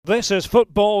This is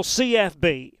Football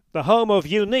CFB, the home of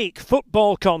unique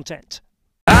football content.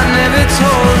 I never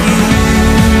told you,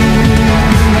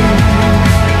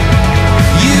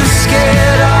 you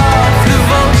scared off the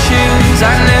vultures.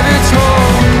 I never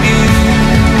told you,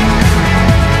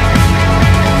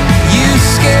 you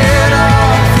scared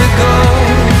off the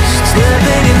ghosts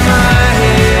living in my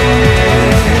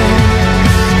head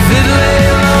that lay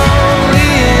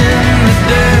lonely in the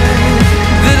dirt,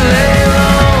 that lay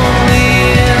lonely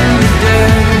in the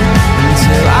dirt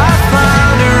until I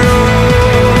found a rose.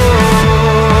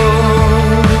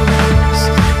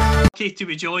 Lucky to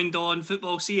be joined on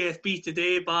Football CFB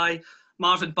today by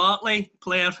Marvin Bartley,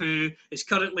 player who is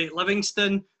currently at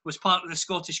Livingston, was part of the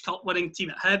Scottish Cup winning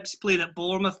team at Hibs, played at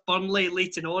Bournemouth, Burnley,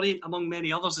 Leyton Orient, among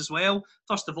many others as well.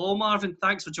 First of all, Marvin,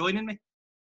 thanks for joining me.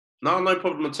 No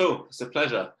problem at all. It's a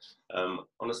pleasure.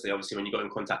 Honestly, obviously, when you got in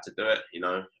contact to do it,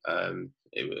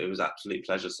 it was absolute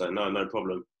pleasure. So no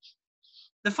problem.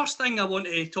 The first thing I want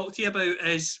to talk to you about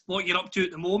is what you're up to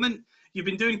at the moment. You've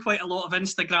been doing quite a lot of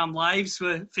Instagram lives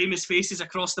with famous faces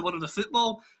across the world of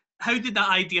football. How did that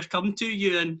idea come to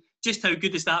you, and just how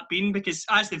good has that been? Because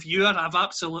as the viewer, I've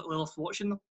absolutely loved watching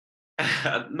them.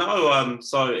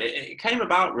 So it came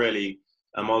about really.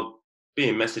 I was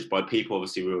being messaged by people,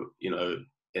 obviously, we were,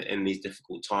 in these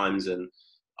difficult times, and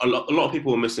a lot of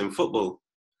people were missing football.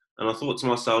 And I thought to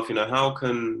myself, how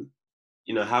can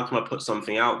I put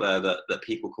something out there that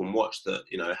people can watch that,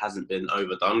 hasn't been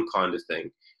overdone kind of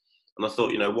thing. And I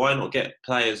thought, why not get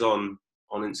players on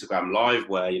Instagram Live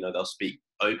where, they'll speak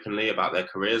openly about their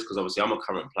careers, because obviously I'm a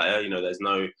current player, there's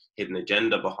no hidden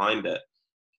agenda behind it.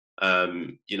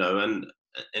 And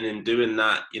in doing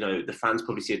that, the fans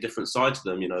probably see a different side to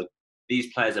them.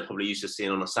 These players are probably used to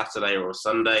seeing on a Saturday or a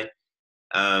Sunday.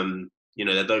 They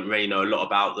don't really know a lot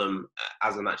about them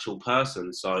as an actual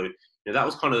person. So, that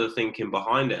was kind of the thinking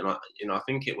behind it. And I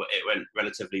think it went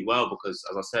relatively well because,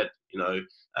 as I said,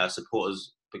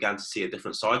 supporters began to see a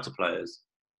different side to players.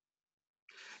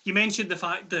 You mentioned the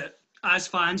fact that as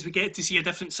fans, we get to see a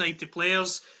different side to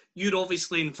players. You're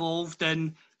obviously involved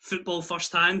in football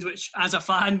firsthand, which as a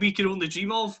fan, we can only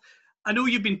dream of. I know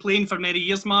you've been playing for many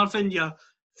years, Marvin. You're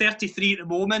 33 at the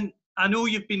moment. I know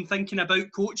you've been thinking about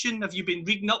coaching. Have you been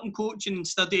reading up on coaching and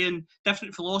studying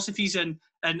different philosophies and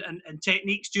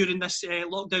techniques during this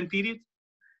lockdown period?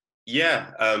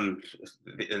 Yeah,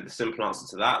 the simple answer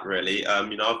to that, really.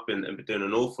 I've been doing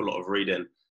an awful lot of reading.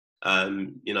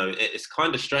 It's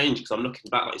kind of strange because I'm looking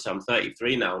back, like you say, I'm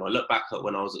 33 now, and I look back at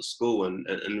when I was at school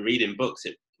and reading books.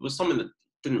 It was something that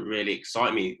didn't really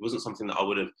excite me. It wasn't something that I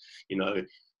would have,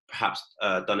 perhaps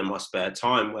done in my spare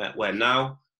time. Where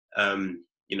now, when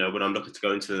I'm looking to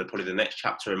go into probably the next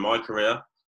chapter in my career,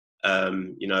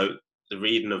 the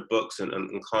reading of books and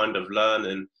kind of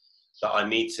learning that I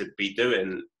need to be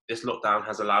doing, this lockdown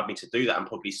has allowed me to do that and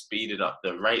probably speeded up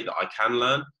the rate that I can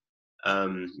learn.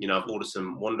 I've ordered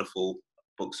some wonderful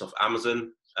books off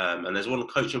Amazon, and there's one,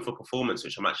 Coaching for Performance,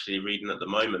 which I'm actually reading at the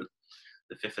moment,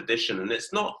 the 5th edition, and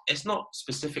it's not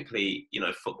specifically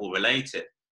football related.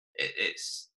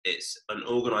 It's an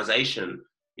organisation.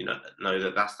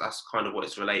 That's kind of what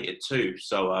it's related to.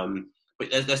 So, but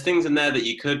there's things in there that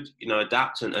you could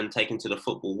adapt and take into the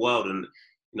football world. And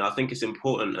I think it's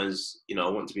important, as I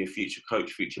want to be a future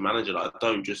coach, future manager, that I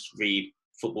don't just read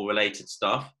football related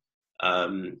stuff. I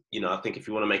think if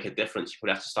you want to make a difference, you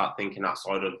probably have to start thinking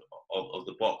outside of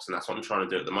the box, and that's what I'm trying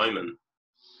to do at the moment.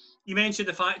 You mentioned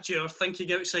the fact you're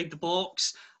thinking outside the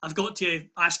box. I've got to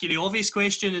ask you the obvious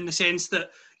question, in the sense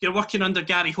that you're working under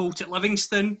Gary Holt at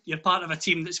Livingston. You're part of a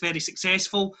team that's very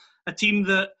successful, a team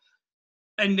that,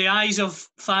 in the eyes of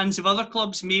fans of other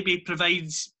clubs, maybe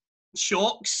provides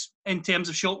shocks in terms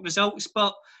of shock results.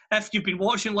 But if you've been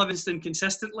watching Livingston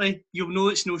consistently, you'll know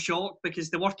it's no shock,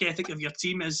 because the work ethic of your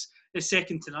team is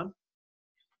second to none.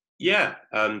 Yeah,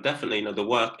 definitely. The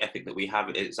work ethic that we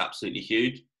have is absolutely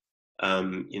huge.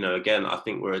 Again, I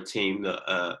think we're a team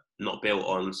that not built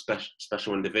on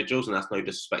special individuals, and that's no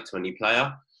disrespect to any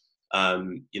player.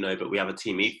 But we have a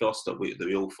team ethos that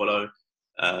we all follow,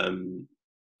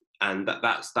 and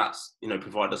that's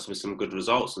provided us with some good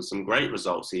results and some great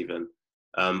results even.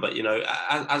 But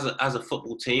as a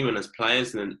football team and as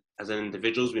players and as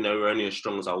individuals, we know we're only as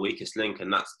strong as our weakest link,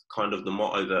 and that's kind of the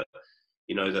motto that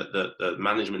that the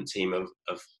management team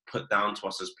have put down to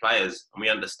us as players, and we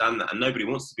understand that. And nobody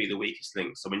wants to be the weakest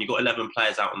link. So when you've got 11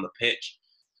 players out on the pitch,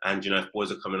 and if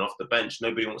boys are coming off the bench,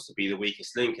 nobody wants to be the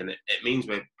weakest link, and it means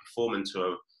we're performing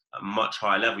to a much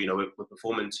higher level. We're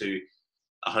performing to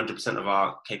 100% of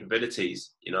our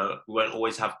capabilities. We won't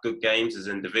always have good games as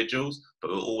individuals,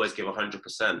 but we'll always give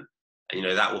 100%. And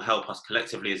that will help us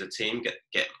collectively as a team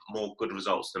get more good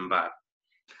results than bad.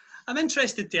 I'm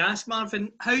interested to ask,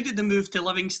 Marvin, how did the move to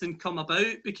Livingston come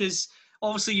about? Because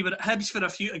obviously you were at Hibs for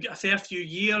a fair few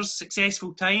years,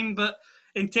 successful time, but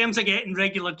in terms of getting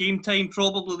regular game time,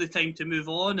 probably the time to move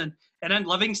on. And in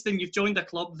Livingston, you've joined a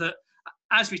club that,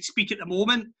 as we speak at the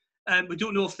moment, we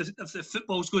don't know if the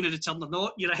football's going to return or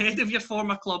not. You're ahead of your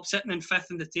former club, sitting in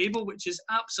 5th in the table, which is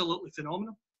absolutely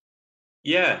phenomenal.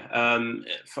 Yeah,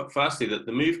 firstly,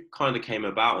 the move kind of came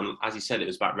about, and as you said, it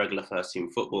was about regular first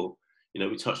team football.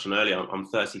 We touched on earlier, I'm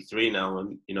 33 now,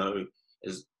 and,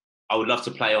 I would love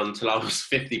to play on until I was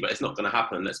 50, but it's not going to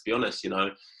happen, let's be honest.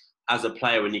 As a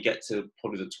player, when you get to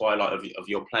probably the twilight of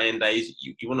your playing days,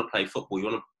 you want to play football, you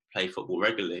want to play football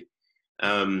regularly.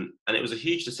 And it was a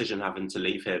huge decision having to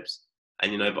leave Hibs.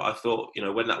 And, but I thought,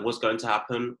 when that was going to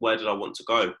happen, where did I want to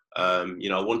go? I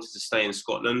wanted to stay in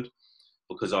Scotland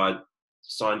because I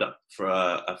signed up for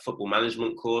a football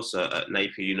management course at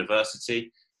Napier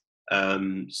University.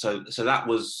 So that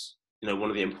was, one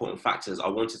of the important factors. I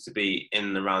wanted to be in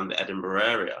and around the Edinburgh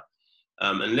area.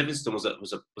 And Livingston was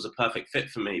a perfect fit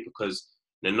for me because,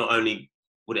 not only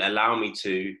would it allow me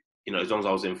to, as long as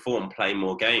I was in form, play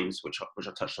more games, which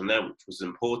I touched on there, which was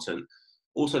important.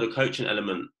 Also the coaching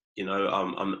element,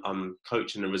 I'm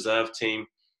coaching the reserve team.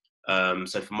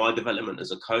 So for my development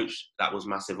as a coach, that was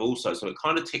massive also. So it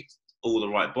kind of ticked all the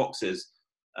right boxes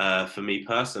for me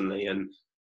personally. And,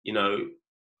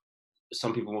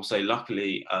 some people will say,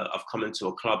 luckily, I've come into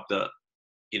a club that,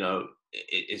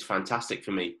 is fantastic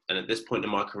for me. And at this point in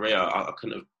my career, I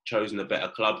couldn't have chosen a better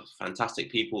club.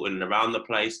 Fantastic people in and around the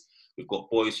place. We've got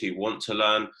boys who want to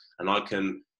learn, and I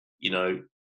can,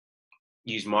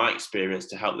 use my experience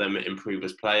to help them improve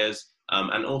as players.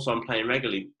 And also I'm playing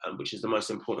regularly, which is the most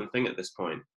important thing at this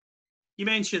point. You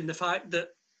mentioned the fact that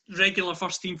regular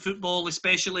first team football,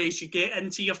 especially as you get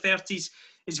into your 30s,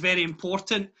 is very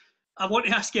important. I want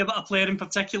to ask you about a player in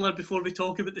particular before we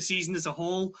talk about the season as a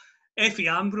whole. Effie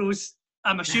Ambrose.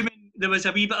 I'm assuming there was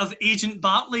a wee bit of Agent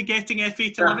Bartley getting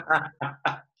Effie to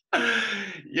Livingston.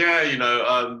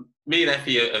 Yeah, me and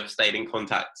Effie have stayed in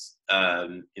contact.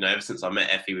 Ever since I met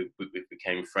Effie, we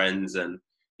became friends, and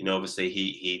obviously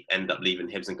he ended up leaving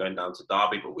Hibs and going down to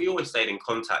Derby, but we always stayed in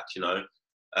contact.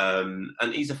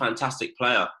 And he's a fantastic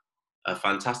player,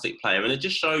 and it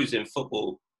just shows in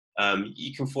football.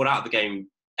 You can fall out of the game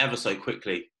ever so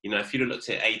quickly. If you'd have looked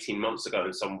at it 18 months ago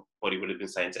and somebody would have been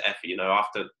saying to Effie,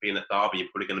 after being at Derby, you're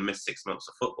probably going to miss 6 months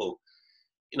of football.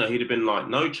 He'd have been like,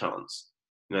 no chance.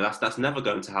 That's never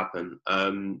going to happen.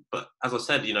 But as I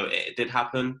said, it did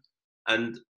happen.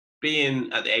 And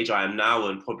being at the age I am now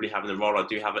and probably having the role I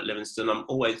do have at Livingston, I'm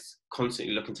always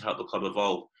constantly looking to help the club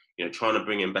evolve, trying to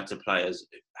bring in better players.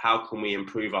 How can we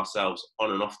improve ourselves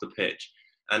on and off the pitch?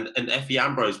 And Effie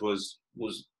Ambrose was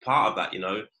part of that,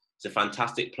 He's a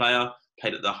fantastic player,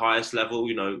 played at the highest level,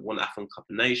 won the AFCON Cup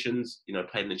of Nations,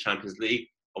 played in the Champions League,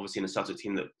 obviously in the Celtic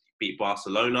team that beat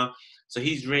Barcelona. So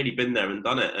he's really been there and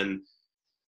done it. And,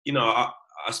 I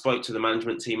spoke to the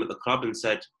management team at the club and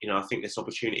said, I think this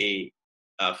opportunity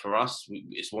for us,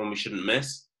 it's one we shouldn't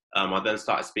miss. I then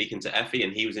started speaking to Effie,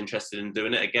 and he was interested in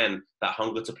doing it. Again, that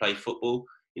hunger to play football.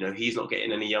 He's not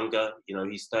getting any younger.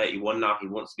 He's 31 now. He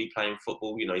wants to be playing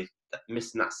football.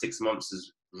 Missing that 6 months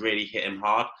has really hit him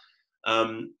hard.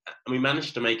 And we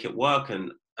managed to make it work.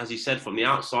 And as you said, from the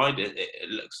outside, it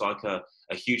looks like a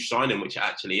huge signing, which it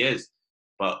actually is.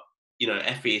 But,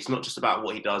 Effie, it's not just about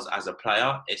what he does as a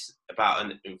player. It's about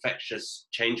an infectious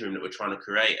change room that we're trying to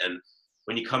create. And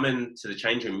when you come into the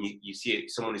change room, you see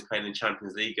someone who's playing in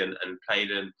Champions League and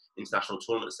played in international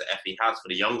tournaments that Effie has for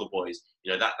the younger boys.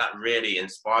 That really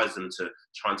inspires them to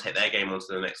try and take their game onto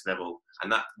the next level.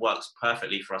 And that works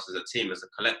perfectly for us as a team, as a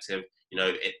collective.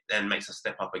 It then makes us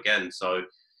step up again. So,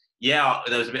 yeah,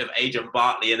 there was a bit of Agent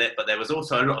Bartley in it, but there was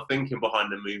also a lot of thinking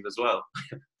behind the move as well.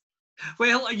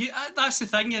 Well, that's the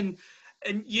thing.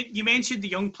 And you mentioned the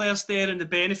young players there and the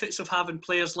benefits of having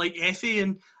players like Effie.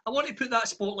 And I want to put that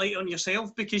spotlight on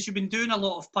yourself because you've been doing a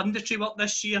lot of punditry work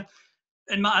this year.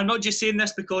 And I'm not just saying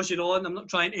this because you're on. I'm not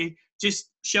trying to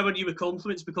just shower you with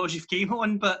compliments because you've came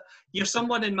on. But you're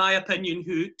someone, in my opinion,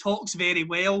 who talks very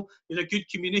well. You're a good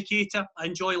communicator. I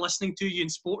enjoy listening to you in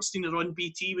Sportscene or on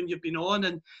BT when you've been on.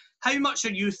 And how much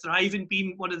are you thriving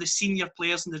being one of the senior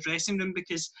players in the dressing room?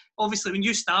 Because obviously when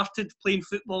you started playing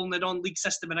football in the non-league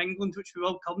system in England, which we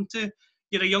will come to,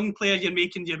 you're a young player, you're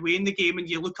making your way in the game and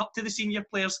you look up to the senior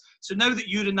players. So now that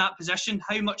you're in that position,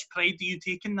 how much pride do you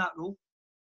take in that role?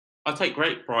 I take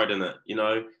great pride in it,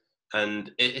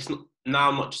 and it's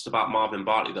not just about Marvin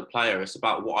Bartley, the player. It's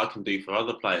about what I can do for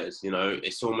other players.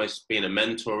 It's almost being a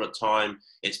mentor at time.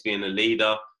 It's being a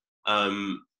leader.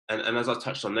 And as I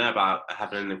touched on there about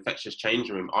having an infectious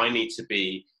changing room, I need to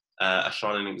be a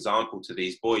shining example to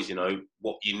these boys, you know,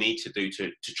 what you need to do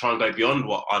to try and go beyond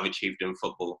what I've achieved in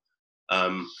football.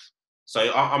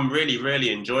 So I'm really,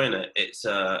 really enjoying it. It's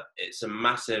a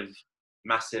massive,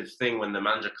 massive thing when the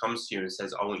manager comes to you and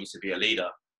says, I want you to be a leader.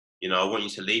 You know, I want you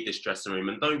to lead this dressing room.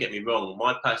 And don't get me wrong,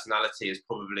 my personality has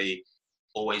probably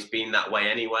always been that way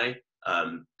anyway.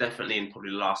 Definitely in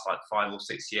probably the last like 5 or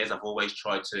 6 years, I've always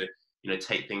tried to, you know,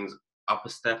 take things up a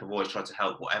step. I've always tried to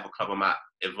help whatever club I'm at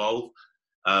evolve.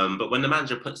 But when the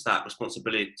manager puts that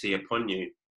responsibility upon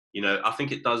you, you know, I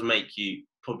think it does make you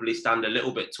probably stand a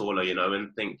little bit taller, you know,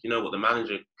 and think, you know what, the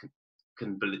manager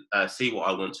can see what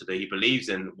I want to do. He believes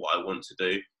in what I want to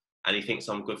do, and he thinks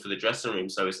I'm good for the dressing room.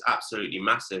 So it's absolutely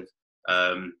massive,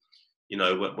 you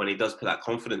know, when he does put that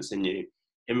confidence in you.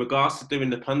 In regards to doing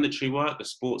the punditry work, the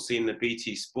sports scene, the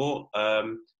BT Sport,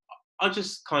 I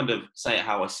just kind of say it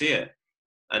how I see it.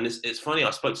 And it's funny,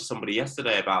 I spoke to somebody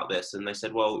yesterday about this, and they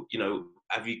said, well, you know,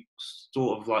 have you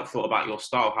sort of like thought about your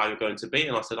style, how you're going to be?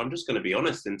 And I said, I'm just going to be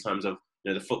honest in terms of,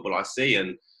 you know, the football I see.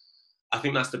 And I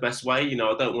think that's the best way. You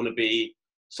know, I don't want to be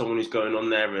someone who's going on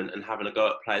there and having a go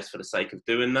at players for the sake of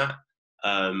doing that.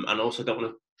 And also don't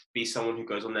want to be someone who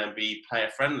goes on there and be player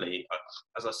friendly.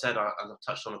 As I said, as I've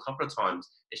touched on a couple of times,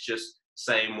 it's just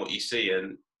saying what you see.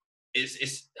 And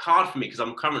it's hard for me because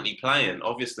I'm currently playing,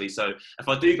 obviously. So if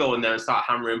I do go in there and start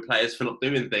hammering players for not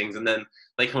doing things, and then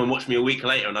they come and watch me a week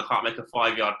later and I can't make a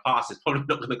 5-yard pass, it's probably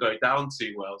not going to go down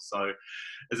too well. So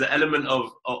there's an element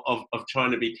of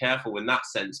trying to be careful in that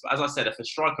sense. But as I said, if a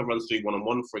striker runs through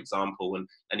one-on-one, for example,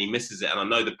 and he misses it, and I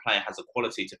know the player has a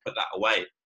quality to put that away,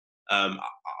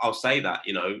 I'll say that,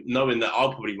 you know, knowing that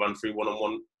I'll probably run through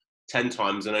one-on-one 10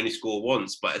 times and only score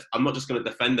once. But I'm not just going to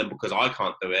defend them because I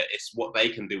can't do it. It's what they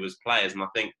can do as players. And I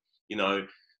think, you know,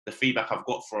 the feedback I've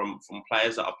got from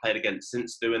players that I've played against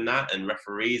since doing that, and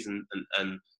referees and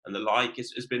the like,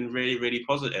 has been really, really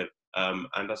positive.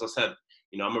 And as I said,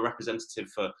 you know, I'm a representative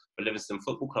for Livingston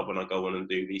Football Club when I go on and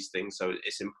do these things. So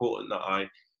it's important that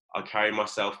I carry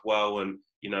myself well, and,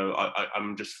 you know,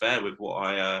 I'm just fair with what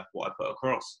I put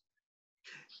across.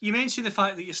 You mentioned the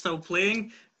fact that you're still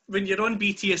playing. When you're on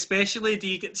BT especially, do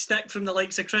you get stick from the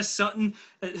likes of Chris Sutton,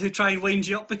 who try and wind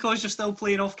you up because you're still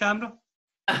playing off camera?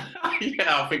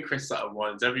 Yeah, I think Chris Sutton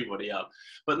winds everybody up.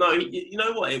 But no, you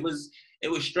know what? It was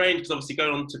strange because obviously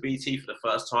going on to BT for the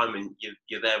first time, and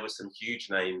you're there with some huge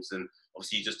names, and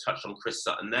obviously you just touched on Chris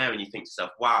Sutton there, and you think to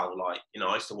yourself, wow, like, you know,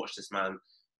 I used to watch this man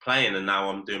playing, and now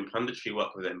I'm doing punditry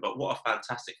work with him. But what a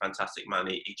fantastic, fantastic man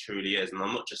he truly is. And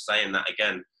I'm not just saying that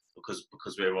again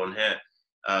because we're on here.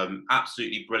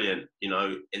 Absolutely brilliant. You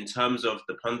know, in terms of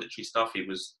the punditry stuff, he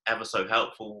was ever so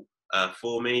helpful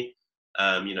for me.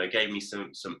 You know, gave me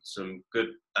some good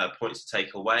points to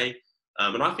take away.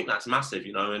 And I think that's massive,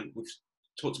 you know, and we've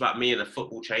talked about me in a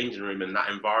football changing room and that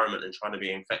environment and trying to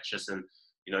be infectious and,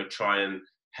 you know, try and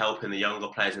help in the younger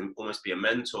players and almost be a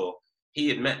mentor. He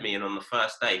had met me, and on the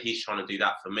first day, he's trying to do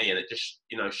that for me. And it just,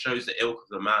 you know, shows the ilk of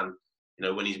the man, you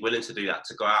know, when he's willing to do that,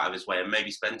 to go out of his way and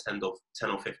maybe spend 10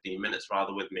 or 15 minutes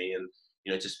rather with me, and,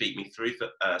 you know, to speak me through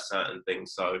certain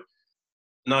things. So,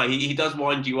 no, he does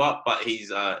wind you up, but he's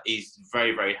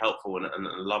very, very helpful and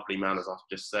a lovely man, as I've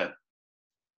just said.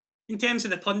 In terms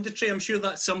of the punditry, I'm sure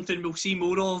that's something we'll see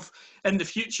more of in the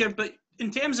future. But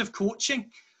in terms of coaching,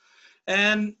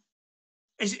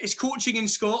 is coaching in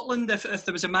Scotland, if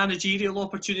there was a managerial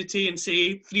opportunity in,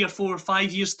 say, 3 or 4 or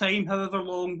 5 years' time, however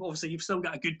long, obviously you've still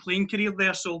got a good playing career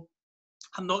there, so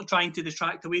I'm not trying to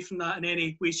detract away from that in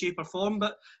any way, shape or form,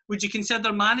 but would you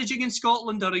consider managing in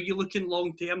Scotland, or are you looking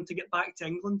long term to get back to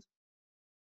England?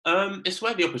 It's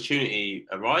where the opportunity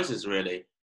arises, really.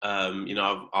 You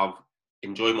know, I've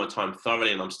enjoyed my time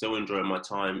thoroughly, and I'm still enjoying my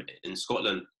time in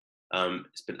Scotland.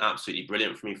 It's been absolutely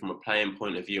brilliant for me from a playing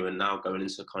point of view, and now going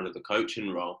into kind of the coaching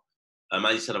role. As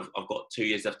you said, I've got 2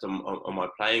 years left on my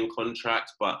playing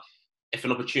contract, but if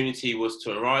an opportunity was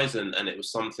to arise and it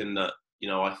was something that, you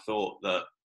know, I thought that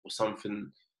was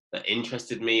something that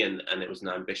interested me, and it was an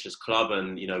ambitious club,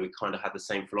 and, you know, we kind of had the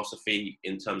same philosophy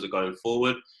in terms of going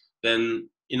forward, then,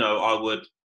 you know, I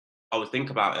would think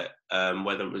about it,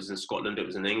 whether it was in Scotland, it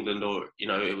was in England, or, you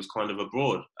know, it was kind of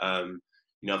abroad. You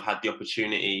know, I've had the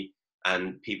opportunity,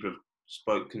 and people have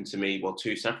spoken to me, well,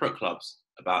 2 separate clubs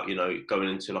about, you know, going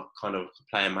into like kind of a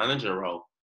player manager role.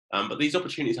 But these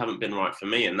opportunities haven't been right for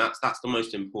me, and that's the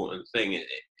most important thing. It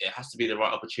has to be the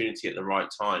right opportunity at the right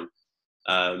time.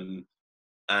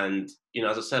 And, you know,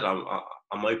 as I said,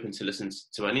 I'm open to listen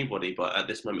to anybody, but at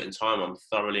this moment in time, I'm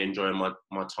thoroughly enjoying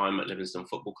my time at Livingston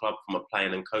Football Club from a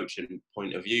playing and coaching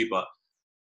point of view. But,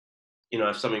 you know,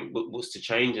 if something was to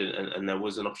change and there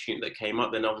was an opportunity that came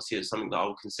up, then obviously it's something that I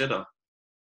would consider.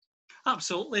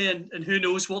 Absolutely, and who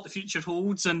knows what the future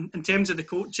holds. And in terms of the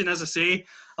coaching, as I say,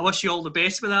 I wish you all the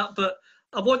best with that. But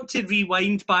I want to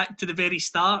rewind back to the very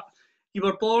start. You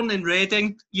were born in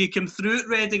Reading. You came through at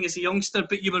Reading as a youngster,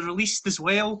 but you were released as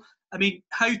well. I mean,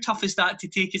 how tough is that to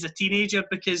take as a teenager?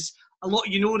 Because a lot,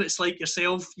 you know what it's like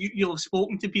yourself. You'll have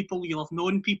spoken to people, you'll have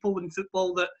known people in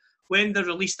football that when they're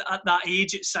released at that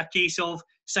age, it's a case of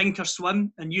sink or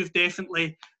swim. And you've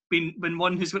definitely been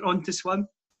one who's went on to swim.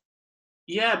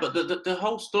 Yeah, but the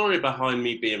whole story behind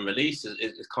me being released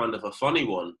is kind of a funny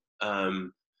one.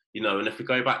 You know, and if we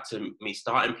go back to me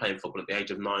starting playing football at the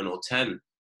age of 9 or 10,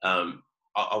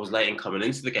 I was late in coming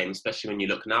into the game, especially when you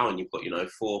look now and you've got, 4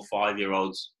 or 5 year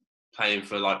olds playing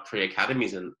for like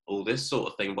pre-academies and all this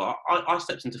sort of thing. But I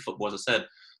stepped into football, as I said,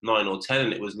 9 or 10,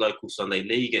 and it was local Sunday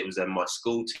league. It was then my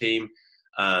school team.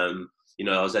 I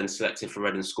was then selected for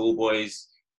Reading Schoolboys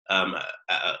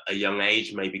at a young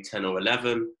age, maybe 10 or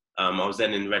 11. I was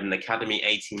then in Reading Academy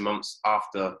 18 months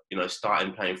after,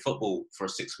 starting playing football for a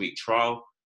 6-week trial.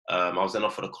 I was then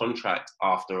offered a contract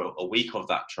after a week of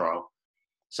that trial.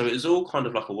 So it was all kind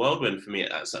of like a whirlwind for me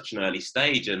at such an early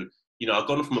stage. And, I'd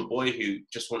gone from a boy who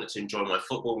just wanted to enjoy my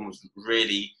football and was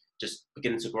really just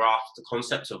beginning to grasp the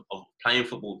concept of playing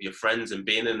football with your friends and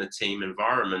being in a team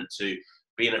environment to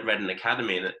being at Reading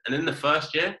Academy. And in the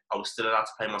first year, I was still allowed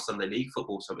to play my Sunday league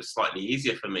football, so it was slightly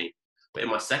easier for me. But in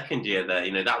my second year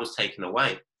there, that was taken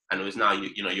away. And it was now,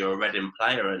 you're a Reading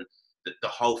player, and the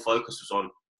whole focus was on,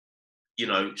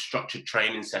 structured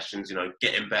training sessions,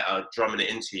 getting better, drumming it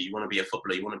into you. You want to be a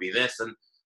footballer, you want to be this.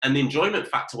 And the enjoyment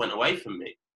factor went away from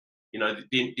me.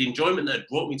 The enjoyment that had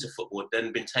brought me to football had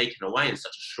then been taken away in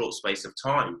such a short space of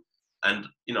time. And,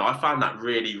 I found that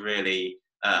really, really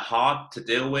hard to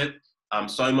deal with.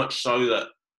 So much so that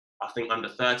I think under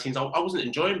 13s, I wasn't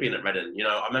enjoying being at Reading.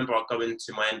 I remember I'd go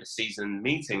into my end of season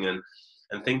meeting and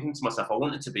thinking to myself, I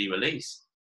wanted to be released.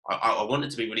 I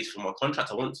wanted to be released from my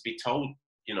contract. I wanted to be told,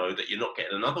 that you're not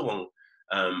getting another one.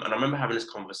 And I remember having this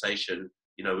conversation,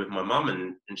 with my mum,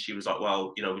 and she was like,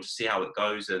 well, we'll just see how it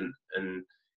goes. And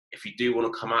if you do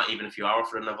want to come out, even if you are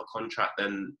offered another contract,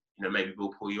 then, maybe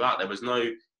we'll pull you out. There was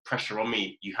no pressure on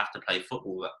me. You have to play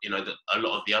football that, that a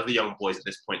lot of the other young boys at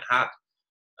this point had.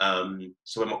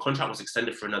 So when my contract was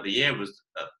extended for another year, was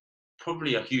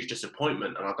probably a huge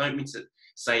disappointment. And I don't mean to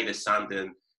say this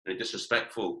sounding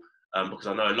disrespectful, because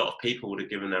I know a lot of people would have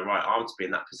given their right arm to be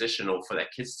in that position, or for their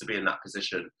kids to be in that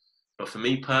position. But for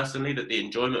me personally, that the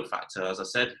enjoyment factor, as I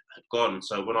said, had gone.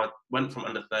 So when I went from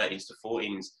under 13s to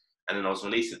 14s, and then I was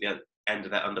released at the end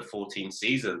of that under 14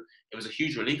 season, it was a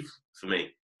huge relief for me,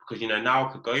 because now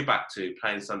I could go back to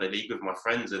playing Sunday league with my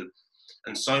friends,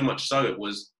 and so much so it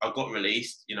was, I got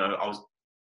released, I was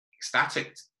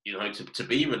ecstatic, to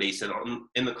be released. And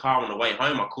in the car on the way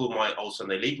home, I called my old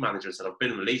Sunday league manager and said, I've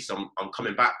been released. I'm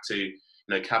coming back to,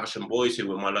 Caversham Boys, who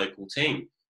were my local team.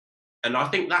 And I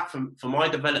think that for my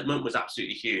development was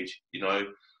absolutely huge.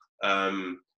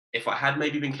 If I had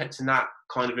maybe been kept in that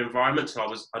kind of environment till I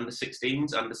was under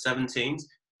 16s, under 17s,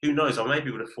 who knows, I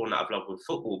maybe would have fallen out of love with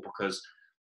football, because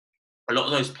a lot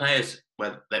of those players,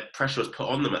 where their pressure was put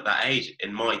on them at that age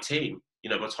in my team,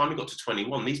 by the time we got to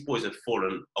 21, these boys had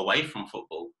fallen away from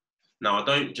football. Now, I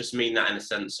don't just mean that in a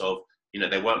sense of,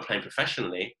 they weren't playing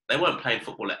professionally. They weren't playing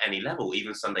football at any level,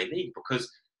 even Sunday league, because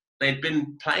they'd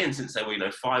been playing since they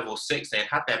were, 5 or 6. They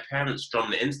had their parents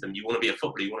drumming it into them. You want to be a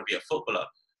footballer, you want to be a footballer.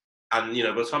 And,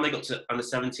 by the time they got to under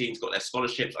 17s, got their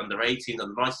scholarships, under 18s,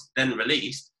 under 19s, then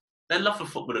released, their love for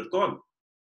football had gone.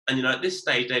 And, at this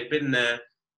stage, they'd been there,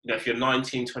 if you're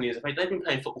 19, 20 years of age, they've been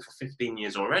playing football for 15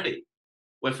 years already.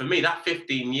 Where for me, that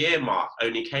 15-year mark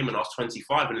only came when I was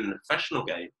 25 and in the professional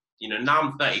game. Now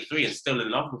I'm 33 and still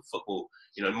in love with football,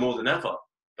 more than ever.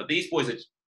 But these boys had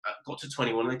got to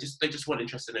 21, they just weren't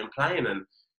interested in playing. And,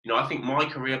 I think my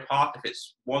career path, if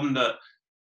it's one that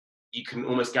you can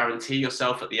almost guarantee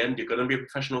yourself at the end, you're going to be a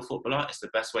professional footballer, it's the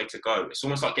best way to go. It's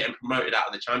almost like getting promoted out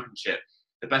of the championship.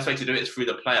 The best way to do it is through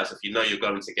the playoffs if you're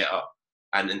going to get up.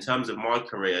 And in terms of my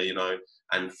career,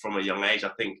 and from a young age,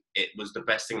 I think it was the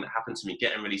best thing that happened to me,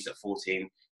 getting released at 14,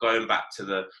 going back to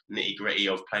the nitty gritty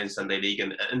of playing Sunday league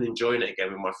and enjoying it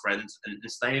again with my friends, and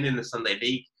staying in the Sunday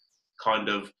league kind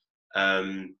of,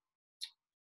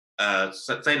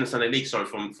 staying in the Sunday league,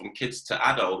 from kids to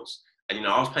adults. And,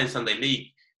 I was playing Sunday league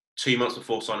 2 months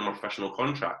before signing my professional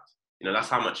contract. That's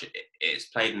how much it's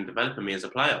played in developing me as a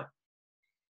player.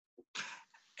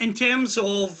 In terms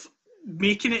of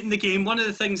making it in the game, one of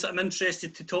the things that I'm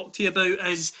interested to talk to you about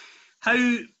is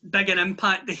how big an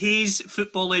impact the Hayes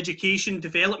Football Education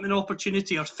Development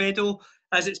Opportunity, or FEDO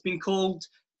as it's been called,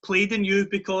 played in you,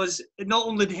 because it not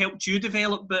only helped you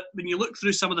develop, but when you look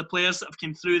through some of the players that have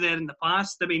come through there in the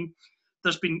past, I mean,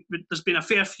 there's been a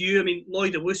fair few. I mean,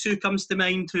 Lloyd Owusu comes to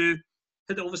mind, who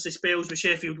had obviously spells with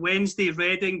Sheffield Wednesday,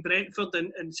 Reading, Brentford,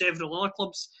 and several other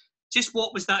clubs. Just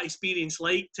what was that experience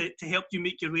like to help you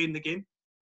make your way in the game?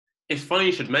 It's funny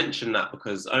you should mention that,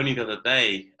 because only the other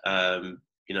day,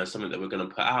 something that we're going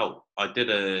to put out, I did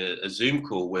a Zoom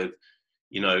call with,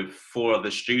 4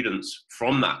 other students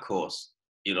from that course,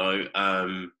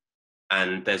 and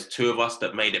there's 2 of us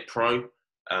that made it pro,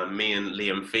 me and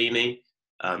Liam Feeney.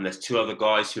 There's 2 other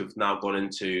guys who have now gone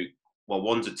into, well,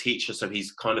 one's a teacher, so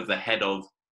he's kind of the head of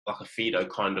like a FIDO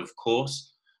kind of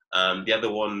course. The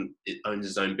other one owns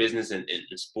his own business in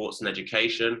sports and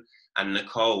education. And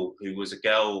Nicole, who was a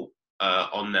girl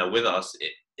on there with us,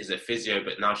 is a physio,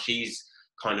 but now she's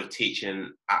kind of teaching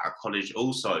at a college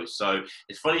also. So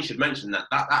it's funny you should mention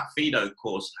that FIDO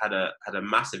course had a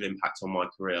massive impact on my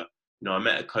career. I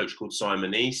met a coach called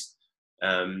Simon East,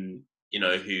 who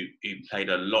played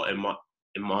a lot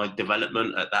in my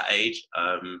development at that age.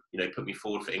 Put me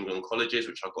forward for England colleges,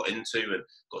 which I got into and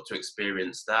got to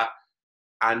experience that.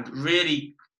 And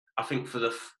really, I think for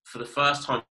the first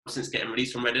time since getting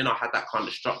released from Reading, I had that kind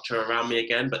of structure around me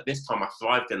again. But this time I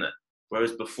thrived in it.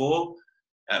 Whereas before,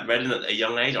 at Reading at a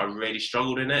young age, I really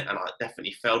struggled in it, and I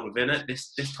definitely failed within it.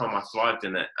 This time I thrived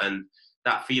in it. And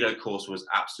that FIDO course was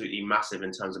absolutely massive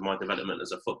in terms of my development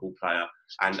as a football player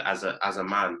and as a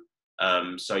man.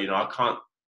 So I can't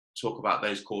talk about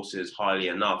those courses highly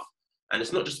enough. And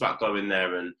it's not just about going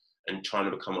there and trying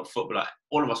to become a footballer.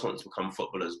 All of us want to become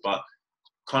footballers, but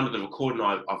kind of the recording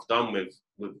I've done with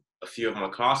a few of my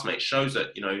classmates shows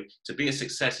that, to be a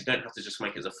success, you don't have to just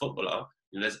make it as a footballer.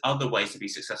 There's other ways to be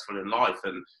successful in life.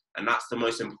 And that's the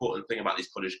most important thing about these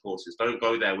college courses. Don't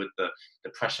go there with the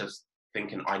pressures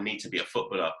thinking, I need to be a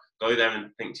footballer. Go there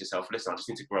and think to yourself, listen, I just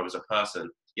need to grow as a person.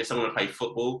 Yes, I want to play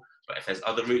football, but if there's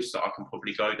other routes that I can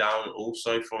probably go down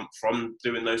also from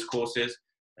doing those courses,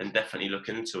 then definitely look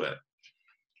into it.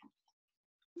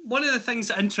 One of the things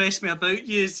that interests me about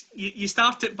you is you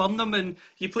start at Burnham and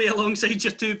you play alongside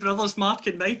your 2 brothers, Mark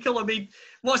and Michael. I mean,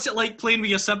 what's it like playing with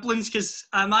your siblings? Because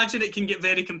I imagine it can get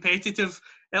very competitive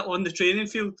on the training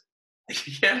field.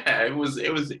 Yeah, it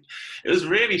was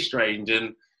really strange.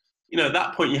 And, at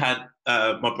that point you had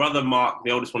my brother Mark,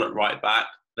 the oldest one, at right back.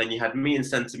 Then you had me in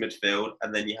centre midfield,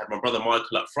 and then you had my brother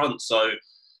Michael up front. So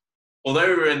although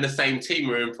we were in the same team,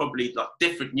 we were in probably like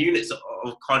different units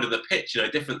of kind of the pitch,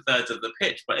 different thirds of the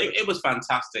pitch. But it was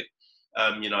fantastic.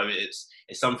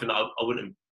 It's something I wouldn't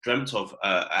have dreamt of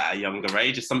at a younger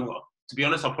age. It's something, to be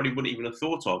honest, I probably wouldn't even have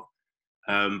thought of.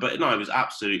 But no, it was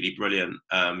absolutely brilliant.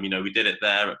 We did it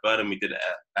there at Burnham, we did it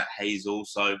at Hayes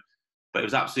also. But it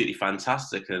was absolutely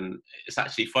fantastic. And it's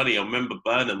actually funny, I remember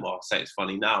Burnham, well, I'll say it's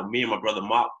funny now, me and my brother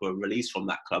Mark were released from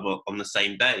that club on the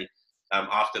same day,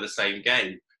 after the same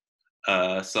game.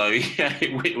 So yeah,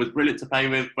 it was brilliant to play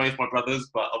with both my brothers,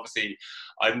 but obviously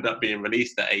I ended up being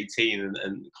released at 18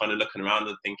 and kind of looking around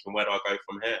and thinking, where do I go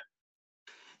from here?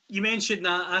 You mentioned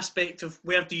that aspect of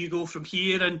where do you go from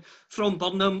here, and from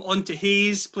Burnham on to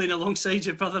Hayes, playing alongside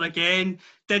your brother again,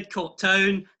 Didcot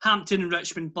Town, Hampton and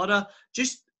Richmond Borough.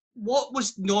 Just what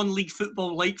was non-league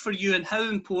football like for you, and how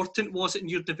important was it in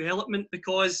your development?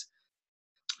 Because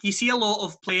you see a lot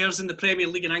of players in the Premier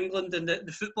League in England and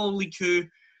the Football League who,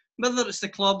 whether it's the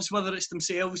clubs, whether it's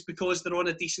themselves, because they're on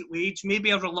a decent wage,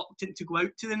 maybe are reluctant to go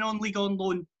out to the non-league on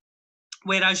loan.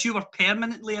 Whereas you were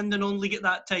permanently in the non-league at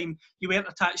that time. You weren't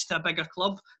attached to a bigger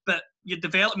club, but your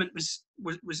development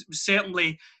was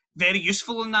certainly very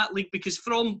useful in that league, because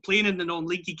from playing in the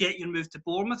non-league, you get your move to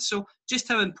Bournemouth. So just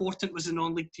how important was the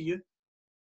non-league to you?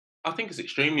 I think it's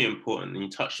extremely important, and you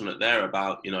touched on it there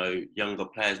about, younger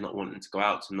players not wanting to go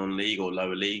out to non-league or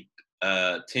lower league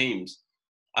teams.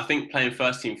 I think playing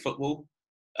first team football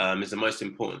is the most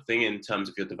important thing in terms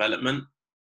of your development.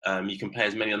 You can play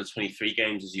as many under 23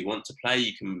 games as you want to play.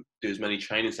 You can do as many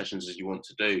training sessions as you want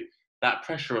to do. That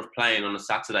pressure of playing on a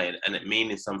Saturday and it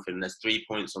meaning something, there's 3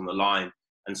 points on the line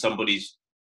and somebody's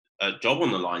job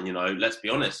on the line, let's be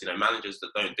honest, managers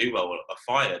that don't do well are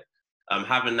fired.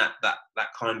 Having that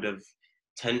kind of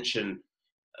tension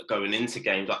going into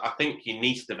games, I think you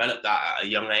need to develop that at a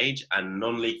young age, and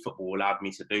non-league football allowed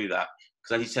me to do that.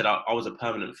 Because as you said, I was a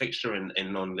permanent fixture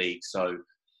in non-league. So,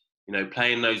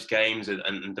 playing those games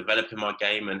and developing my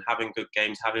game and having good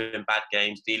games, having bad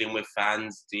games, dealing with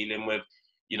fans, dealing with,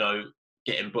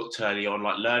 getting booked early on,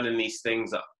 like learning these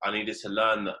things that I needed to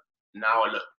learn that now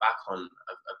I look back on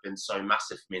have been so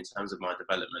massive for me in terms of my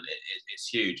development. It's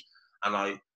huge.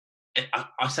 And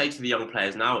I say to the young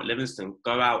players now at Livingston,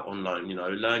 go out on loan,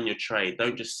 learn your trade.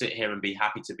 Don't just sit here and be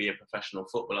happy to be a professional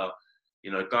footballer.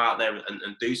 Go out there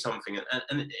and do something,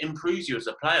 and it improves you as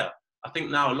a player. I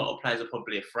think now a lot of players are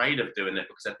probably afraid of doing it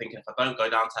because they're thinking, if I don't go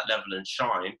down to that level and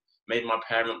shine, maybe my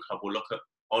parent club will look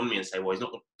on me and say, well, he's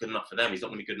not good enough for them. He's not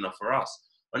going to be good enough for us.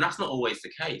 And that's not always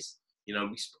the case. You know,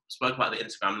 we spoke about the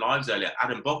Instagram lives earlier.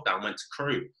 Adam Bogdan went to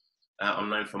Crewe on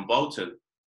loan from Bolton.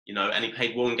 You know, and he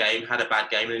played one game, had a bad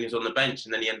game, and then he was on the bench,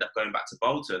 and then he ended up going back to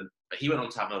Bolton. But he went on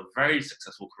to have a very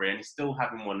successful career, and he's still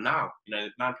having one now. You know,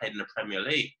 the man played in the Premier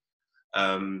League.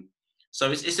 So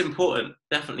it's important,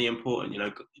 definitely important, you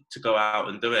know, to go out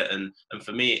and do it. And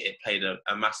for me, it played a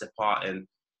massive part in,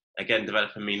 again,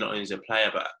 developing me not only as a player,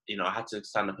 but, you know, I had to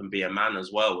stand up and be a man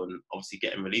as well. And obviously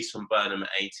getting released from Burnham at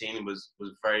 18 was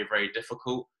very, very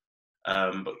difficult.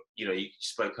 But, you know, you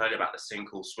spoke earlier about the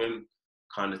sink or swim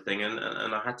kind of thing. And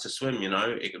I had to swim, you know.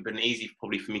 It would have been easy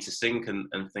probably for me to sink and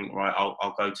think, right,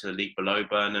 I'll go to the league below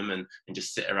Burnham and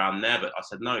just sit around there. But I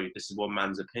said, no, this is one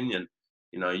man's opinion.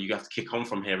 You know, you have to kick on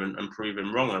from here and prove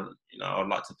him wrong. And, you know, I'd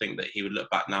like to think that he would look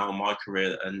back now on my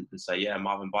career and say, yeah,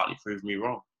 Marvin Bartley proved me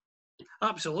wrong.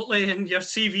 Absolutely, and your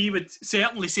CV would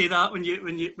certainly say that when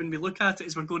we look at it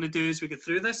as we're going to do as we go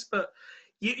through this. But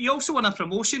you also won a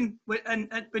promotion when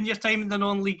your time in the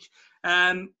non-league.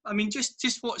 I mean,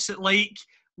 just what's it like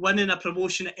winning a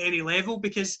promotion at any level?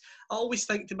 Because I always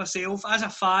think to myself, as a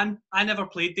fan, I never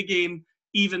played the game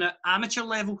even at amateur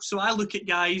level. So I look at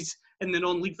guys in the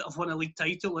non-league that have won a league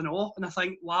title and all, and I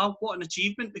think, wow, what an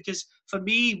achievement. Because for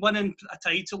me, winning a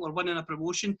title or winning a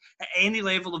promotion at any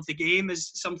level of the game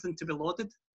is something to be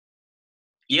lauded.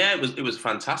 Yeah, it was a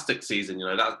fantastic season. You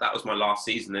know, that was my last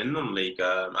season in non-league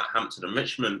at Hampton and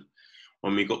Richmond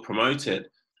when we got promoted.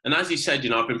 And as you said,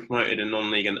 you know, I've been promoted in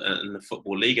non-league and the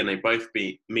Football League, and they both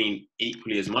mean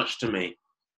equally as much to me.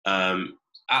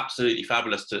 Absolutely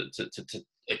fabulous to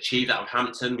achieve that with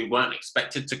Hampton. We weren't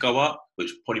expected to go up,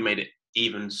 which probably made it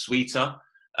even sweeter.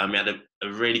 We had a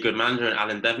really good manager in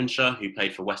Alan Devonshire, who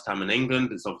played for West Ham in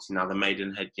England. Is obviously now the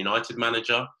Maidenhead United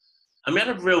manager. And we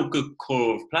had a real good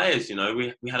core of players, you know.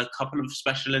 We had a couple of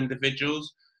special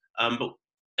individuals. But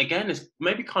again, it's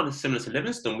maybe kind of similar to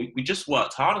Livingston. We just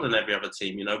worked harder than every other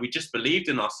team, you know. We just believed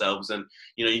in ourselves. And,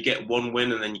 you know, you get one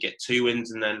win and then you get 2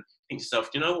 wins and then think to yourself,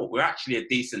 you know what, we're actually a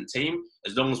decent team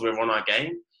as long as we're on our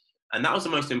game. And that was the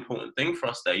most important thing for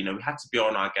us there. You know, we had to be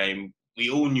on our game. We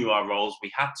all knew our roles.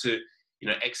 We had to, you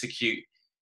know, execute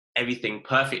everything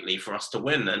perfectly for us to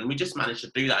win. And we just managed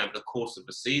to do that over the course of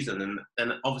the season. And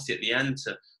then obviously at the end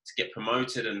to get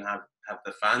promoted and have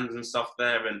the fans and stuff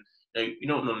there. And, you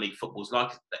know what non-league football's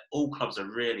like. All clubs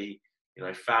are really, you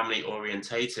know, family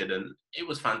orientated. And it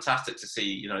was fantastic to see,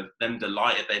 you know, them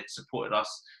delighted. They'd supported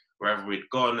us wherever we'd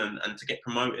gone, and to get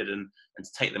promoted and to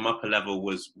take them up a level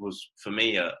was for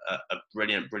me a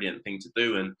brilliant thing to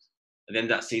do. And at the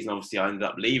end of that season, obviously I ended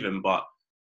up leaving, but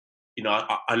you know,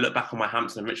 I look back on my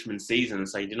Hampton and Richmond season and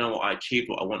say, you know what, I achieved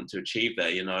what I wanted to achieve there,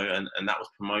 you know, and that was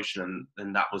promotion,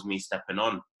 and that was me stepping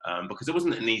on, because it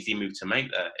wasn't an easy move to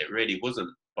make there. It really wasn't,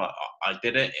 but I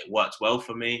did it. It worked well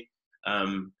for me,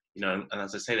 you know, and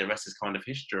as I say, the rest is kind of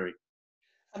history.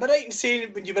 Am I right in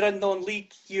saying when you were in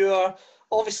non-league,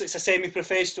 obviously it's a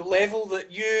semi-professional level,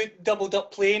 that you doubled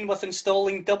up playing with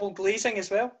installing double glazing as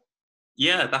well?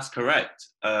 Yeah, that's correct.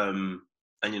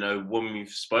 And, you know, when we've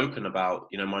spoken about,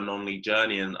 you know, my non-league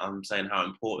journey, and I'm saying how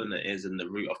important it is and the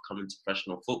route of coming to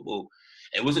professional football,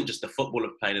 it wasn't just the football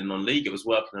of playing in non-league, it was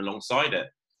working alongside it.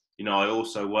 You know, I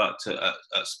also worked at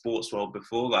Sportsworld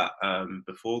before that,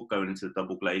 before going into the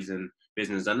double glazing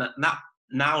business. And that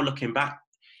now looking back,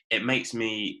 it makes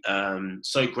me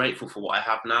so grateful for what I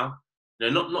have now.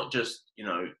 You know, not just, you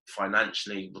know,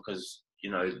 financially, because, you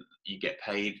know, you get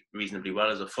paid reasonably well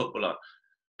as a footballer,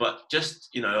 but just,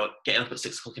 you know, getting up at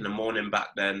 6 o'clock in the morning back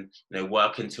then, you know,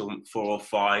 working till 4 or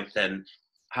 5, then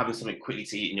having something quickly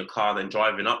to eat in your car, then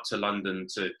driving up to London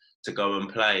to go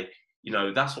and play. You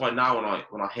know, that's why now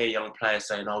when I hear young players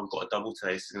saying, "Oh, we've got a double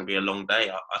today, it's going to be a long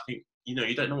day," I think, you know,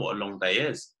 you don't know what a long day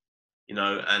is, you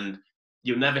know, and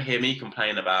you'll never hear me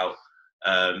complain about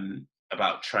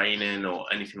training or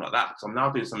anything like that, because I'm now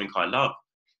doing something I love.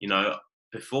 You know,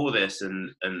 before this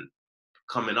and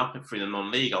coming up through the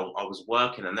non-league, I was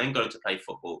working and then going to play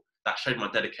football. That showed my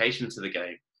dedication to the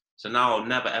game. So now I'll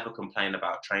never ever complain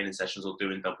about training sessions or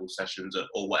doing double sessions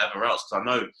or whatever else, because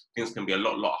I know things can be a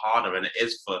lot harder, and it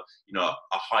is for, you know,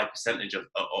 a high percentage of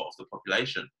the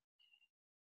population.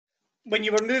 When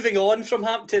you were moving on from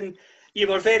Hampton, you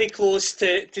were very close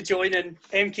to joining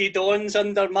MK Dons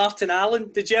under Martin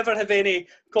Allen. Did you ever have any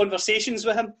conversations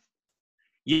with him?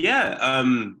 Yeah,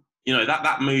 you know,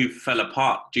 that move fell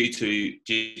apart due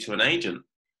to an agent.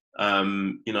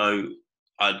 You know,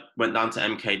 I went down to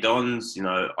MK Dons. You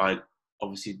know, I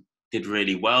obviously did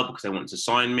really well because they wanted to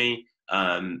sign me.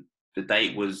 The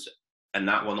date was and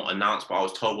that well, not announced, but I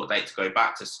was told what date to go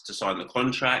back to sign the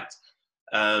contract.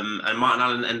 And Martin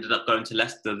Allen ended up going to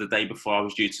Leicester the day before I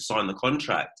was due to sign the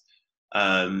contract.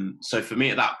 So for me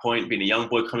at that point, being a young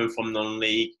boy coming from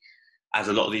non-league, as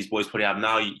a lot of these boys probably have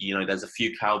now, you know, there's a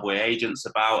few cowboy agents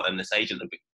about, and this agent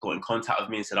got in contact with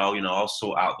me and said, oh, you know, I'll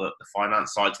sort out the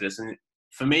finance side to this. And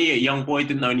for me, a young boy,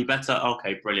 didn't know any better.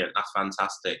 Okay, brilliant. That's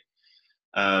fantastic.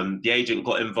 The agent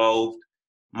got involved.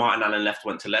 Martin Allen left,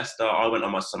 went to Leicester. I went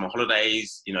on my summer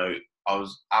holidays. You know, I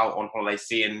was out on holiday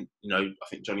seeing, you know, I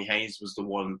think Johnny Hayes was the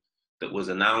one that was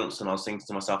announced. And I was thinking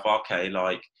to myself, okay,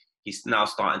 like, he's now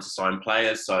starting to sign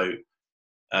players. So,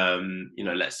 you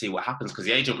know, let's see what happens. Because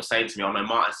the agent was saying to me, oh no,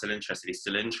 Martin's still interested. He's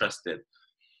still interested.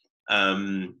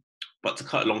 But to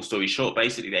cut a long story short,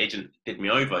 basically the agent did me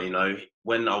over. You know,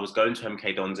 when I was going to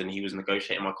MK Dons and he was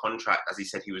negotiating my contract, as he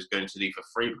said he was going to do for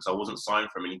free because I wasn't signed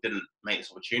for him and he didn't make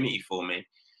this opportunity for me,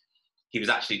 he was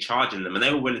actually charging them and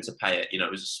they were willing to pay it. You know,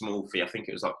 it was a small fee. I think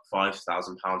it was like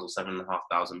 £5,000 or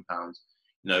 £7,500.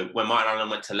 You know, when Martin Allen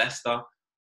went to Leicester,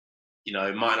 you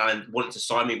know, Martin Allen wanted to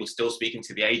sign me, was still speaking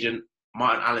to the agent.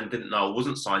 Martin Allen didn't know I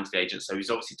wasn't signed to the agent, so he's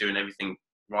obviously doing everything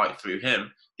right through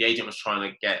him. The agent was trying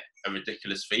to get a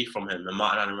ridiculous fee from him, and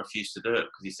Martin Allen refused to do it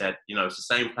because he said, you know, it's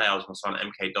the same player I was going to sign at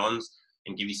MK Dons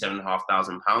and give you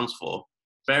 £7,500 for.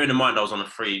 Bearing in mind I was on a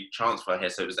free transfer here,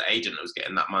 so it was the agent that was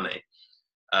getting that money.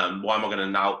 Why am I going to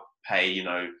now pay, you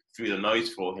know, through the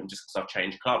nose for him just because I've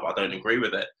changed club? I don't agree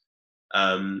with it.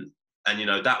 And, you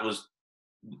know, that was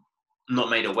not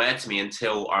made aware to me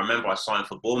until I remember I signed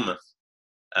for Bournemouth.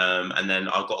 And then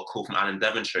I got a call from Alan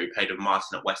Devonshire, who played with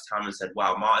Martin at West Ham, and said,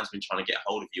 wow, Martin's been trying to get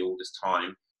hold of you all this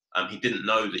time. He didn't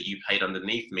know that you played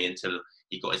underneath me until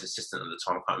he got his assistant at the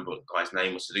time, I can't remember what the guy's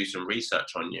name was, to do some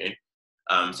research on you.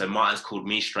 So Martin's called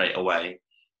me straight away.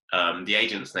 The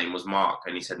agent's name was Mark,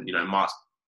 and he said, you know, Mark's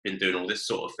been doing all this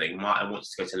sort of thing. Martin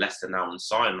wants to go to Leicester now and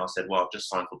sign. And I said, well, I've just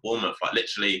signed for Bournemouth. Like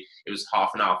literally, it was half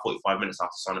an hour, 45 minutes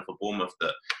after signing for Bournemouth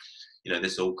that, you know,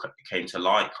 this all came to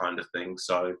light kind of thing.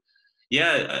 So,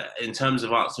 yeah, in terms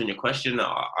of answering your question,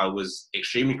 I was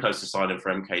extremely close to signing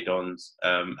for MK Dons,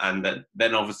 and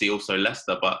then obviously also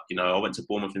Leicester. But, you know, I went to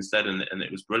Bournemouth instead, and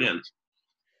it was brilliant.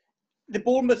 The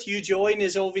Bournemouth you join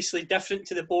is obviously different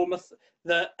to the Bournemouth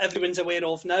that everyone's aware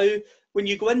of now. When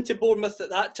you go into Bournemouth at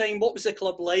that time, what was the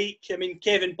club like? I mean,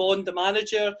 Kevin Bond, the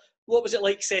manager, what was it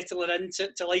like settling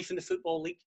into life in the Football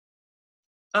League?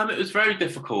 It was very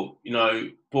difficult. You know,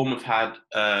 Bournemouth had,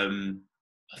 I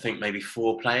think, maybe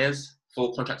four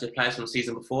contracted players from the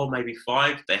season before, maybe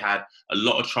five. They had a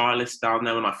lot of trialists down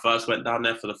there when I first went down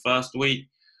there for the first week.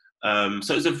 So it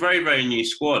was a very, very new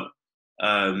squad.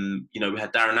 You know, we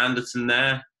had Darren Anderton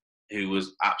there, who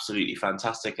was absolutely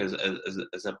fantastic as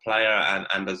a player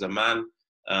and as a man.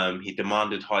 He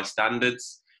demanded high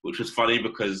standards, which was funny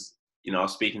because, you know, I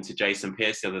was speaking to Jason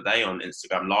Pearce the other day on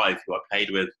Instagram Live, who I played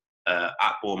with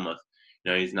at Bournemouth.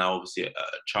 You know, he's now obviously at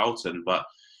Charlton, but,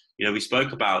 you know, we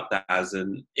spoke about Daz,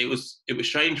 and it was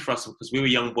strange for us because we were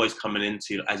young boys coming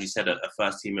into, as you said, a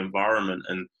first team environment,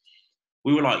 and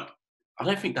we were like, I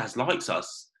don't think Daz likes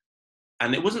us.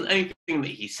 And it wasn't anything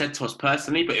that he said to us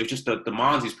personally, but it was just the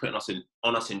demands he's putting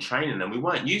on us in training, and we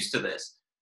weren't used to this.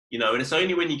 You know, and it's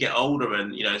only when you get older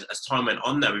and, you know, as time went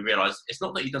on there, we realised it's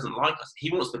not that he doesn't like us.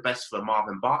 He wants the best for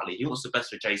Marvin Bartley. He wants the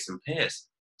best for Jason Pearce.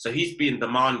 So he's being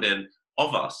demanding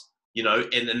of us, you know,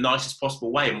 in the nicest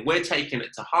possible way. And we're taking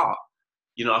it to heart.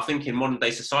 You know, I think in modern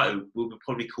day society, we were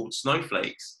probably called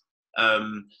snowflakes.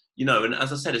 You know, and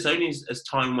as I said, it's only as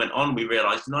time went on, we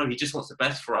realised, no, he just wants the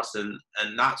best for us. And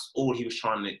that's all he was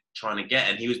trying to get.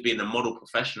 And he was being the model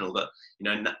professional that, you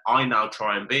know, I now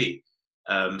try and be.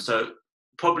 So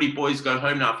probably boys go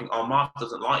home now and think, oh, Mark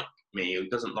doesn't like me, or he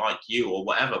doesn't like you, or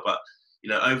whatever. But, you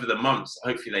know, over the months,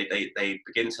 hopefully they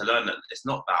begin to learn that it's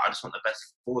not that. I just want the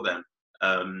best for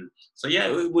them. So yeah,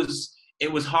 it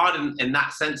was hard in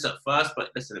that sense at first,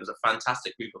 but listen, it was a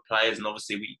fantastic group of players, and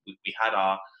obviously we had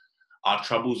our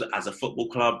troubles as a football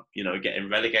club. You know, getting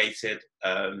relegated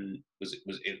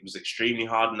it was extremely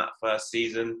hard in that first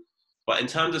season. But in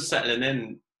terms of settling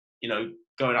in, you know,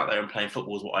 going out there and playing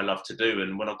football is what I love to do.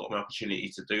 And when I got my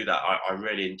opportunity to do that, I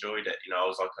really enjoyed it. You know, I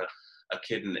was like a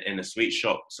kid in a sweet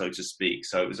shop, so to speak.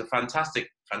 So it was a fantastic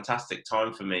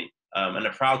time for me, and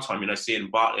a proud time. You know, seeing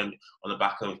Bartley on the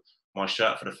back of my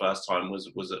shirt for the first time was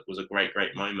a great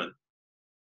moment.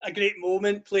 A great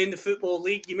moment playing the Football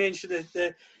League. You mentioned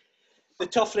the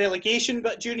tough relegation,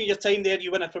 but during your time there,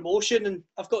 you win a promotion. And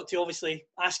I've got to obviously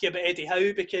ask you about Eddie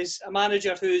Howe, because a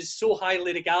manager who's so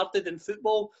highly regarded in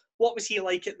football, what was he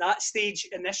like at that stage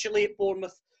initially at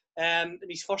Bournemouth in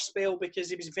his first spell, because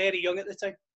he was very young at the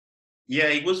time? Yeah,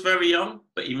 he was very young,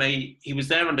 but he was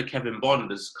there under Kevin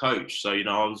Bond as coach. So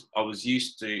I was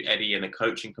used to Eddie in a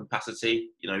coaching capacity.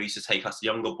 He used to take us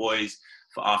younger boys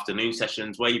for afternoon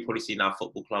sessions, where you probably see now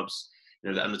football clubs.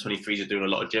 The under-23s are doing a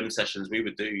lot of gym sessions. We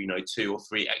would do 2 or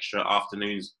 3 extra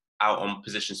afternoons out on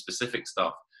position specific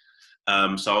stuff.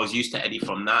 So I was used to Eddie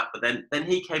from that. But then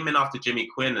he came in after Jimmy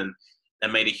Quinn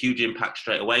and made a huge impact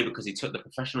straight away, because he took the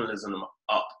professionalism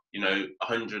up,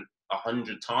 100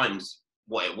 times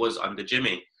what it was under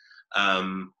Jimmy.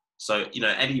 So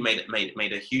Eddie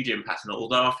made a huge impact. And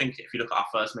although I think if you look at our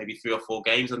first maybe 3 or 4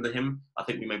 games under him, I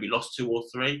think we maybe lost 2 or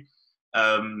 3.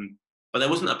 But there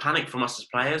wasn't a panic from us as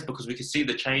players, because we could see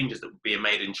the changes that were being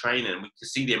made in training. We could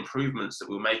see the improvements that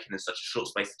we were making in such a short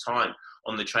space of time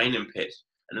on the training pitch.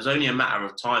 And it was only a matter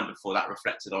of time before that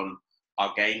reflected on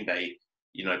our game day,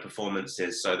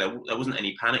 performances. So there wasn't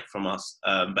any panic from us.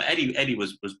 But Eddie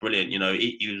was brilliant.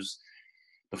 He was,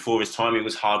 before his time, he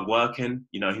was hard working.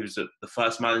 He was the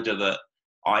first manager that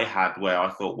I had where I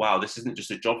thought, wow, this isn't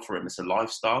just a job for him, it's a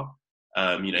lifestyle.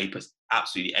 He puts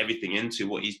absolutely everything into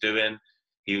what he's doing.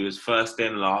 He was first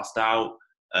in, last out.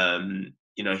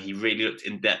 He really looked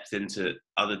in depth into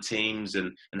other teams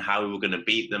and how we were going to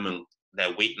beat them and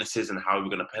their weaknesses and how we were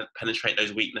going to penetrate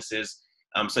those weaknesses.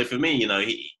 So for me,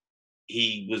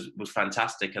 he was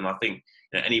fantastic. And I think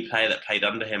any player that played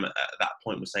under him at that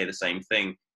point would say the same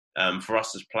thing. For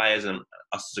us as players and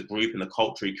us as a group and the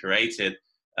culture he created,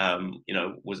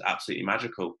 was absolutely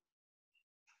magical.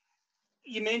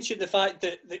 You mentioned the fact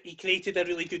that he created a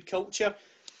really good culture.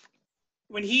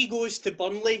 When he goes to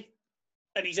Burnley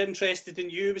and he's interested in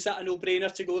you, was that a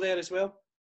no-brainer to go there as well?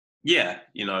 Yeah,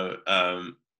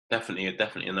 definitely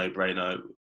a no-brainer.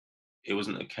 It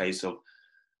wasn't a case of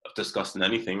discussing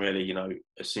anything really.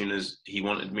 As soon as he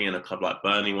wanted me, and a club like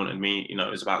Burnley wanted me,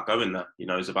 it was about going there. It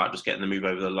was about just getting the move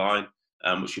over the line,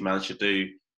 which we managed to do.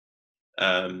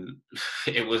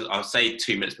 It was, I'll say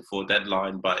 2 minutes before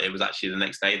deadline, but it was actually the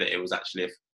next day that it was actually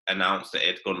announced that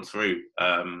it had gone through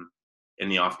in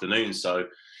the afternoon. So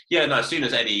yeah, no, as soon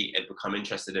as Eddie had become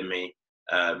interested in me,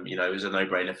 it was a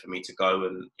no-brainer for me to go.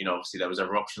 And obviously there was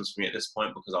other options for me at this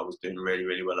point, because I was doing really,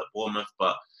 really well at Bournemouth.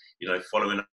 But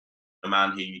following a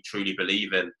man who you truly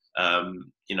believe in,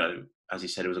 as you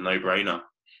said, it was a no-brainer.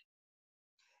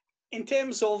 In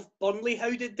terms of Burnley,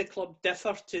 how did the club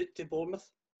differ to Bournemouth?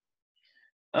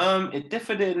 It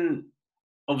differed in,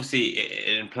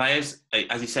 obviously, in players.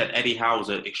 As you said, Eddie Howe's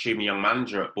an extremely young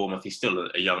manager at Bournemouth. He's still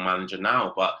a young manager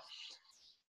now, but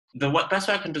the best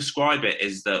way I can describe it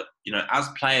is that, as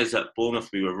players at Bournemouth,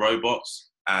 we were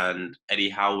robots, and Eddie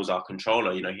Howe was our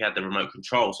controller. He had the remote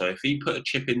control. So if he put a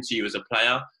chip into you as a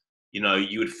player,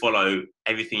 you would follow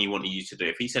everything he wanted you to do.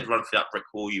 If he said run for that brick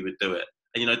wall, you would do it.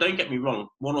 And, don't get me wrong,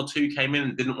 1 or 2 came in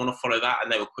and didn't want to follow that,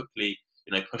 and they were quickly,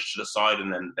 pushed to the side,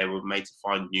 and then they were made to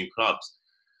find new clubs.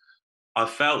 I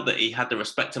felt that he had the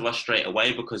respect of us straight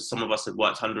away, because some of us had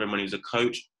worked under him when he was a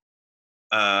coach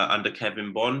under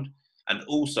Kevin Bond. And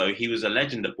also, he was a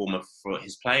legend at Bournemouth for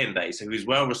his playing days. So he was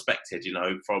well respected,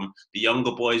 from the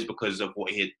younger boys because of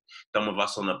what he had done with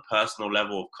us on a personal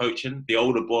level of coaching. The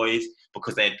older boys,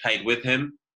 because they had played with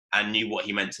him and knew what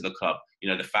he meant to the club.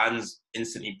 The fans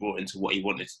instantly brought into what he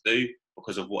wanted to do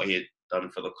because of what he had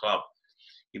done for the club.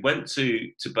 He went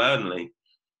to Burnley,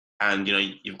 and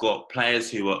you've got players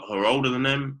who are older than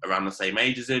him, around the same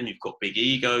age as him. You've got big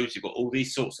egos. You've got all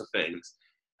these sorts of things.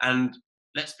 And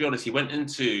let's be honest, he went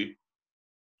into,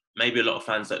 maybe a lot of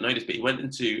fans don't know this, but he went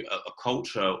into a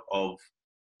culture of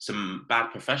some bad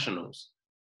professionals.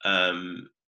 And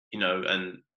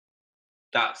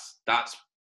that's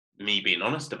me being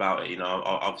honest about it.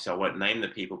 Obviously I won't name the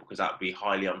people because that would be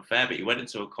highly unfair, but he went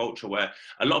into a culture where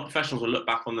a lot of professionals will look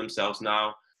back on themselves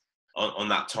now on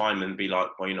that time and be like,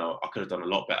 well, I could have done a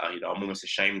lot better. I'm almost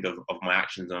ashamed of my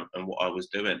actions and what I was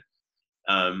doing.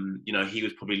 He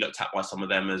was probably looked at by some of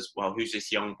them as, well, who's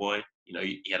this young boy?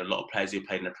 He had a lot of players who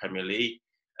played in the Premier League,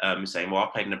 saying, well, I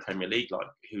played in the Premier League, like,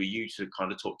 who are you to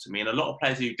kind of talk to me? And a lot of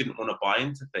players who didn't want to buy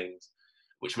into things,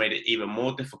 which made it even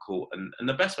more difficult. And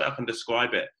the best way I can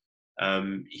describe it,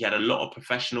 he had a lot of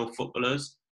professional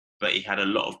footballers, but he had a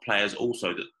lot of players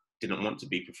also that didn't want to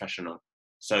be professional.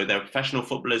 So they're professional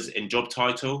footballers in job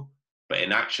title, but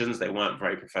in actions, they weren't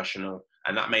very professional.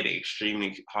 And that made it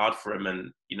extremely hard for him.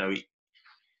 And,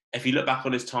 if you look back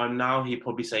on his time now, he'd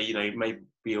probably say, maybe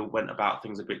he went about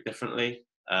things a bit differently,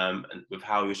 and with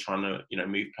how he was trying to,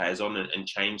 move players on and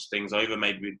change things over.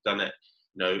 Maybe we've done it,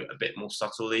 a bit more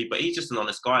subtly. But he's just an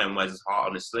honest guy and wears his heart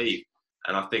on his sleeve.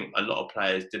 And I think a lot of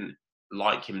players didn't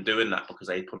like him doing that because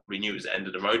they probably knew it was the end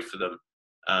of the road for them.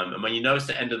 And when it's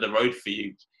the end of the road for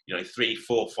you, 3,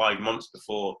 4, 5 months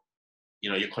before,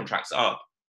 your contract's up,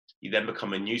 you then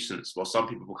become a nuisance. Well, some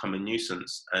people become a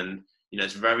nuisance, and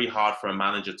it's very hard for a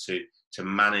manager to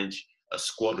manage a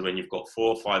squad when you've got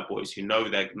 4 or 5 boys who know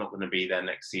they're not going to be there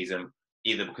next season,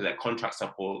 either because their contract's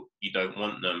up or you don't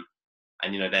want them,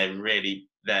 and they're really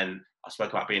then. I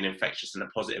spoke about being infectious in a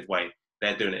positive way.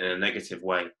 They're doing it in a negative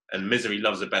way, and misery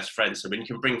loves a best friend. So when you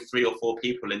can bring 3 or 4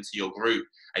 people into your group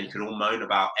and you can all moan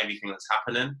about everything that's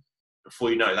happening,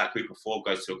 before you know it, that group of 4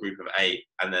 goes to a group of 8,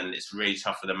 and then it's really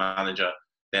tough for the manager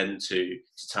then to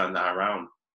turn that around.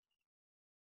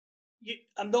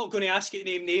 I'm not going to ask you to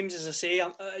name names, as I say.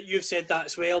 You've said that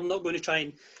as well. I'm not going to try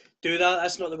and do that.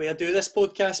 That's not the way I do this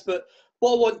podcast. But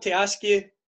what I want to ask you,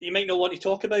 you might not want to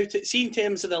talk about it, see in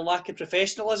terms of the lack of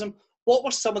professionalism, what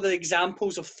were some of the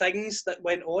examples of things that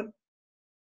went on?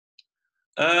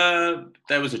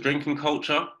 There was a drinking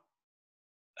culture,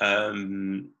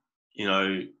 3-4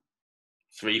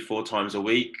 times a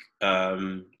week.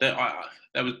 There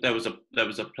was a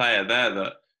player there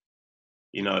that,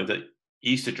 that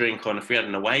used to drink if we had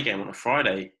an away game on a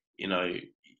Friday,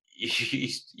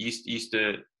 used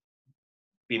to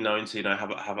be known to,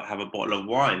 have a bottle of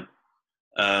wine.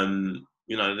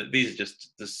 These are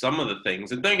just some of the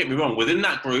things. And don't get me wrong, within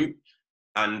that group,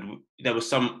 and there were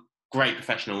some great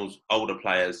professionals, older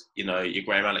players, your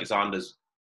Graham Alexanders,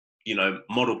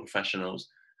 model professionals.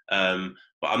 But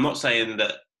I'm not saying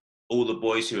that all the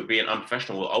boys who were being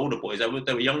unprofessional were older boys. There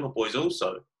were younger boys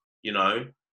also,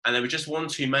 and there were just one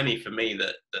too many for me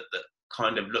that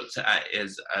kind of looked at it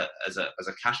as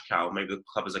a cash cow, maybe the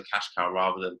club as a cash cow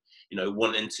rather than,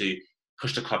 wanting to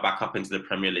push the club back up into the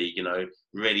Premier League,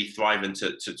 really thriving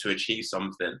to achieve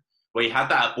something. Where you had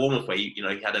that at Bournemouth, where you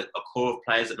had a core of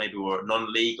players that maybe were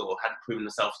non-league or hadn't proven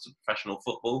themselves to professional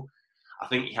football. I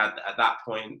think you had at that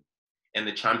point in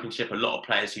the Championship a lot of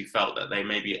players who felt that they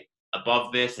may be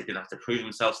above this. They didn't have to prove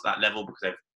themselves to that level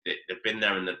because they've been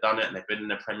there and they've done it and they've been in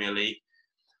the Premier League.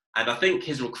 And I think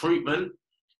his recruitment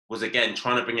was, again,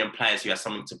 trying to bring in players who had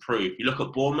something to prove. You look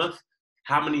at Bournemouth,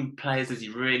 how many players has he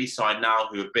really signed now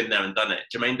who have been there and done it?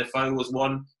 Jermaine Defoe was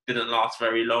one, didn't last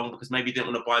very long because maybe he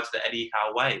didn't want to buy into the Eddie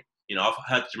Howe way. I've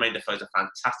heard Jermaine Defoe's a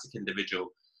fantastic individual,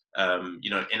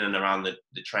 in and around the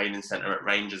training centre at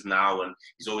Rangers now, and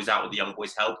he's always out with the young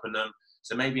boys helping them.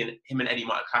 So maybe him and Eddie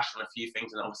might have clashed on a few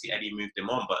things, and obviously Eddie moved him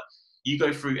on. But you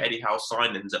go through Eddie Howe's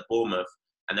signings at Bournemouth,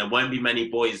 and there won't be many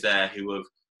boys there who have,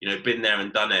 been there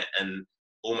and done it, and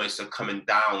almost are coming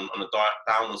down on a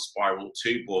downward spiral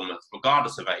to Bournemouth,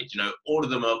 regardless of age. All of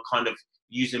them are kind of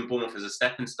using Bournemouth as a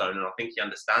stepping stone, and I think he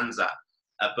understands that.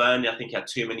 At Burnley, I think he had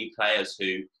too many players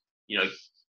who,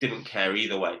 didn't care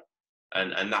either way.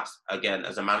 And that's, again,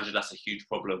 as a manager, that's a huge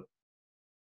problem.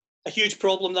 A huge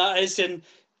problem that is. And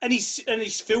in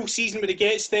his full season when he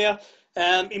gets there,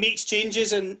 he makes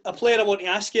changes. And a player I want to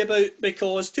ask you about,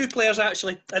 because 2 players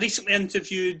actually, I recently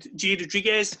interviewed Jay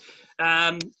Rodriguez.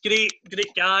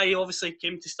 Great guy, obviously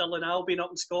came to Stirling Albion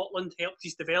up in Scotland, helped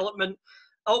his development.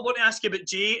 I want to ask you about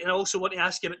Jay, and I also want to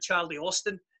ask you about Charlie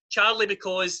Austin. Charlie,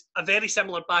 because a very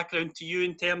similar background to you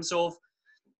in terms of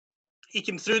he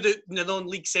came through the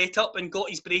non-league setup and got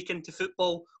his break into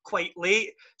football quite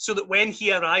late, so that when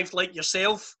he arrived, like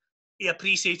yourself, he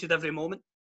appreciated every moment.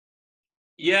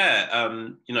 Yeah,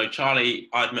 Charlie,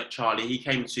 I'd met Charlie. He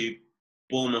came to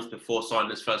Bournemouth before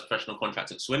signing his first professional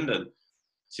contract at Swindon.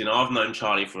 So, I've known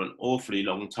Charlie for an awfully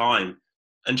long time.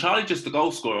 And Charlie's just a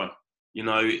goal scorer.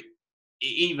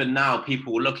 Even now,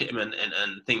 people will look at him and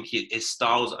think his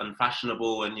style's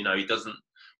unfashionable and, he doesn't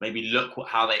maybe look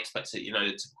how they expect it, the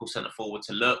typical centre-forward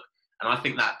to look. And I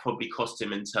think that probably cost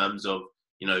him in terms of,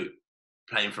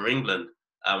 playing for England.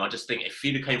 I just think if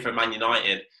he'd came from Man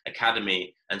United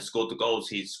academy and scored the goals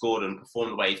he'd scored and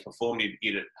performed the way he's performed,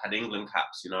 he'd have had England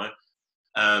caps,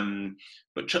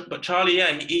 But Charlie,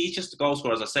 yeah, he's just a goal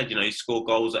scorer. As I said, he scored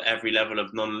goals at every level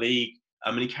of non-league.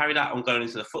 And he carried that on going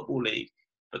into the Football League.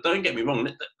 But don't get me wrong,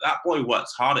 that boy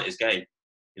works hard at his game.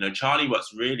 Charlie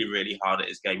works really, really hard at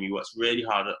his game. He works really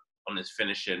hard on his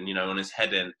finishing, on his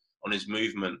heading, on his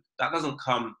movement. That doesn't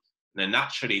come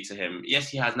naturally to him. Yes,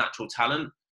 he has natural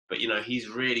talent, but, he's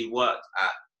really worked at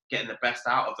getting the best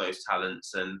out of those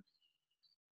talents. And,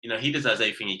 he deserves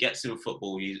everything he gets in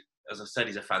football. As I said,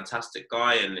 he's a fantastic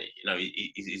guy and,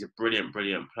 he's a brilliant,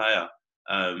 brilliant player.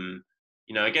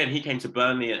 Again, he came to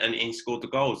Burnley and he scored the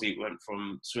goals. He went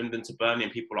from Swindon to Burnley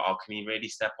and people were like, can he really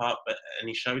step up? And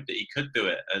he showed that he could do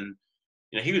it. And,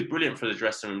 he was brilliant for the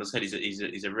dressing room. As I said,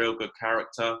 he's a real good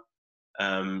character.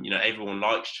 Everyone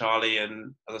likes Charlie.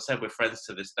 And as I said, we're friends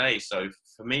to this day. So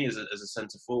for me, as a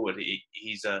centre forward,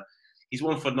 he's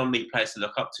one for non-league players to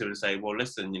look up to and say, well,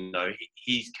 listen,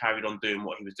 he's carried on doing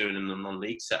what he was doing in the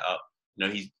non-league setup.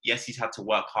 He's had to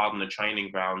work hard on the training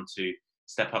ground to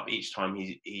step up each time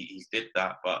he's did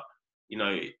that. But, you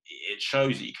know, it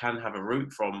shows that you can have a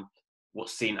route from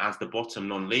what's seen as the bottom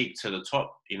non-league to the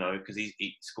top, you know, because he's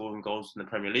scoring goals in the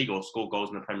Premier League or scored goals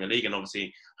in the Premier League, and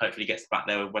obviously hopefully gets back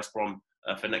there with West Brom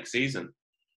for next season.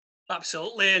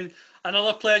 Absolutely. And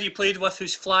another player you played with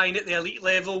who's flying at the elite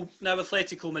level, now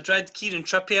Atletico Madrid, Kieran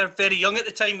Trippier, very young at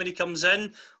the time when he comes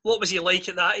in. What was he like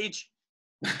at that age?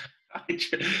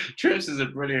 Trips is a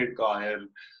brilliant guy. And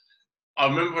I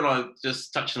remember when I was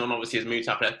just touching on, obviously, his move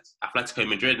to Atletico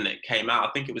Madrid, and it came out,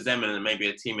 I think it was them and maybe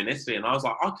a team in Italy, and I was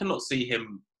like, I cannot see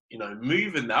him, you know,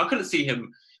 moving there. I couldn't see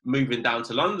him moving down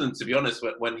to London, to be honest,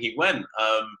 when he went.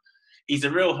 He's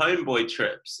a real homeboy,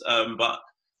 Trips, but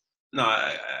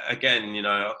no, again, you know,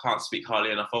 I can't speak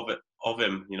highly enough of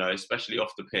him, you know, especially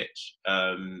off the pitch.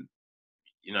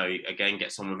 You know, again,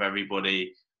 gets on with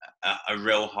everybody, a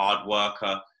real hard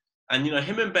worker. And, you know,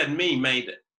 him and Ben Mee made,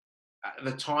 at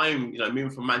the time, you know, moving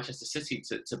from Manchester City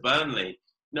to Burnley,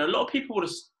 you know, a lot of people would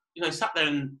have, you know, sat there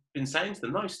and been saying to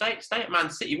them, no, stay at Man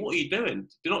City. What are you doing?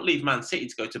 Do not leave Man City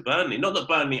to go to Burnley. Not that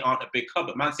Burnley aren't a big club,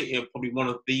 but Man City are probably one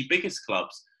of the biggest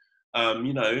clubs.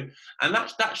 You know, and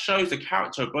that shows the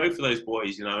character of both of those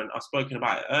boys, you know, and I've spoken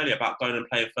about it earlier, about going and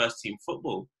playing first team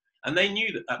football. And they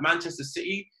knew that at Manchester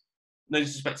City, no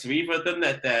disrespect to either of them,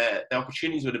 that their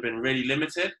opportunities would have been really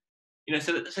limited. You know,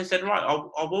 so they said, right,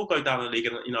 I will go down the league,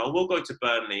 and, you know, I will go to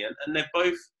Burnley. And they've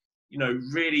both, you know,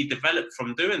 really developed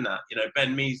from doing that. You know,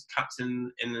 Ben Mee's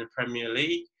captain in the Premier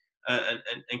League, and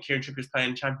Kieran Trippier's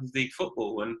playing Champions League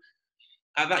football. And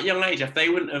at that young age, if they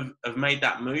wouldn't have made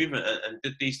that move and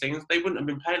did these things, they wouldn't have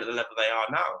been playing at the level they are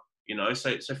now. You know,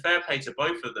 so fair play to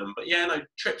both of them. But yeah, no,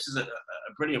 Trips is a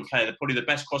brilliant player. They're probably the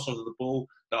best crossover of the ball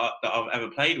that I've ever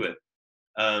played with.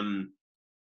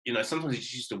 You know, sometimes he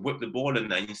just used to whip the ball in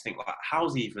there, and you just think, like,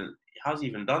 how's he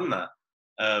even done that?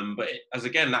 But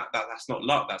that's not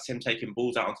luck. That's him taking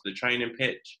balls out onto the training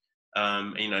pitch,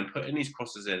 you know, and putting these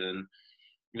crosses in. And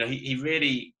you know, he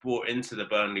really brought into the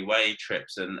Burnley way,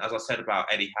 Trips. And as I said about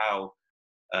Eddie Howe,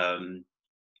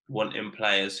 wanting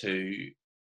players who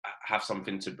have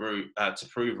something to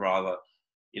prove, rather.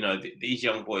 You know, these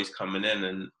young boys coming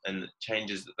in and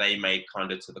changes that they made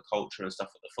kind of to the culture and stuff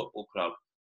at the football club.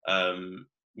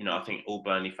 You know, I think all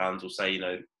Burnley fans will say, you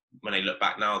know, when they look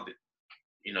back now,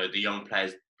 you know, the young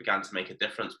players began to make a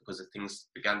difference because things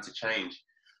began to change.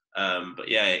 But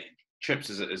yeah, Trips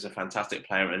is a fantastic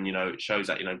player, and, you know, it shows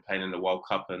that, you know, playing in the World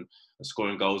Cup and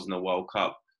scoring goals in the World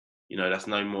Cup, you know, that's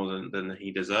no more than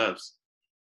he deserves.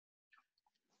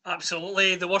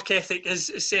 Absolutely. The work ethic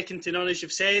is second to none, as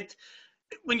you've said.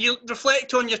 When you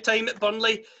reflect on your time at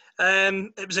Burnley,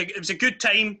 it was a good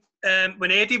time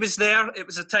when Eddie was there. It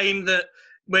was a time that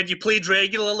when you played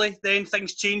regularly, then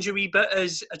things change a wee bit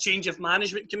as a change of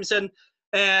management comes in.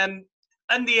 In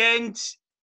the end,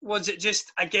 was it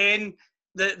just, again,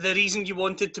 the reason you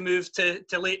wanted to move to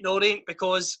Leyton Orient,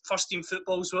 because first team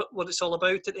football's what it's all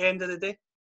about at the end of the day?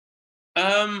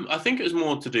 I think it was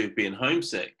more to do with being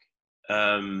homesick.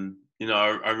 You know,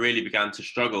 I really began to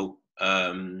struggle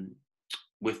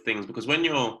with things, because when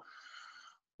you're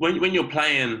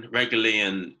playing regularly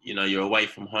and, you know, you're away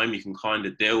from home, you can kind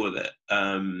of deal with it.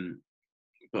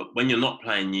 But when you're not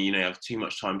playing, you know, you have too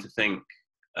much time to think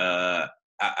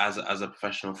as a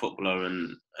professional footballer,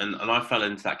 and I fell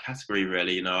into that category,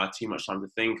 really. You know, I had too much time to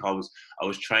think. I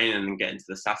was training and getting to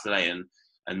the Saturday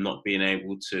and not being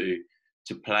able to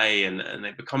play, and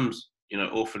it becomes, you know,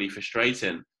 awfully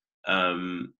frustrating.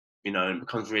 You know, it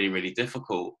becomes really, really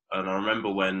difficult. And I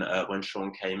remember when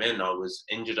Sean came in, I was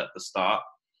injured at the start.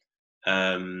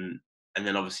 And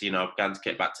then obviously, you know, I began to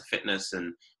get back to fitness,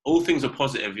 and all things were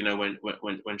positive. You know,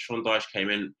 when Sean Dyche came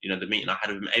in, you know, the meeting I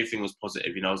had with him, everything was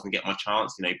positive. You know, I was going to get my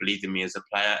chance. You know, he believed in me as a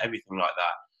player, everything like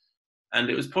that. And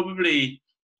it was probably,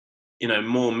 you know,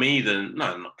 more me than,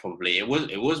 no, not probably. It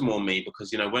was more me,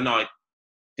 because, you know, when I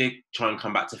did try and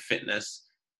come back to fitness,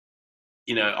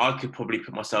 you know, I could probably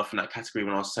put myself in that category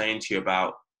when I was saying to you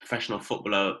about professional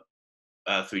footballer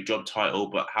through job title,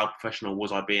 but how professional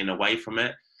was I being away from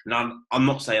it? And I'm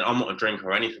not saying I'm not a drinker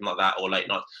or anything like that, or late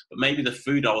nights, but maybe the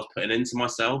food I was putting into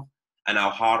myself and how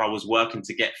hard I was working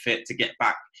to get fit, to get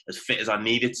back as fit as I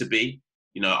needed to be,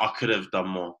 you know, I could have done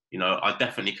more. You know, I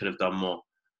definitely could have done more.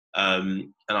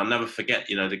 And I'll never forget,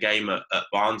 you know, the game at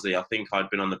Barnsley. I think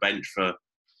I'd been on the bench for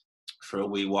a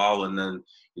wee while, and then,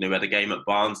 you know, we had a game at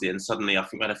Barnsley, and suddenly I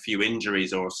think we had a few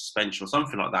injuries or a suspension or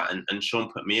something like that, and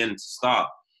Sean put me in to start.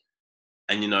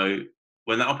 And, you know,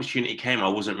 when that opportunity came, I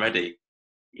wasn't ready,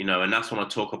 you know, and that's when I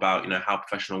talk about, you know, how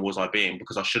professional was I being,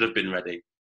 because I should have been ready.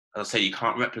 As I say, you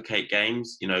can't replicate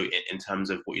games, you know, in terms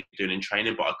of what you're doing in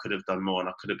training, but I could have done more, and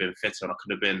I could have been fitter, and I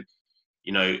could have been,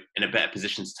 you know, in a better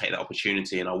position to take that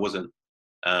opportunity, and I wasn't.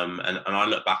 And I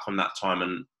look back on that time,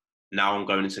 and now I'm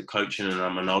going into coaching, and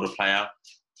I'm an older player.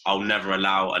 I'll never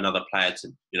allow another player to,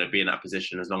 you know, be in that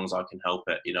position as long as I can help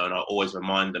it, you know. And I always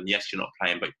remind them, yes, you're not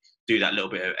playing, but do that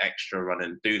little bit of extra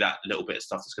running, do that little bit of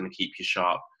stuff that's going to keep you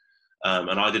sharp.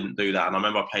 And I didn't do that. And I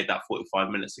remember I played that 45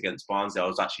 minutes against Barnsley. I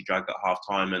was actually dragged at half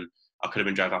time, and I could have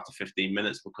been dragged after 15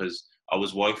 minutes because I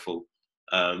was woeful.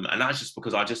 And that's just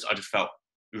because I just felt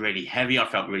really heavy. I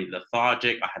felt really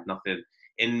lethargic. I had nothing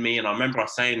in me. And I remember I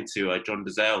was saying to John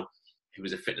Dazale, who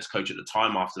was a fitness coach at the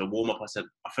time, after the warm-up, I said,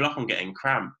 I feel like I'm getting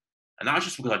cramp. And that was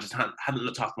just because I just hadn't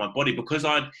looked after my body. Because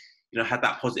I'd, you know, had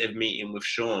that positive meeting with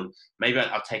Sean, maybe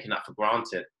I'd taken that for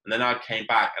granted. And then I came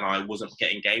back and I wasn't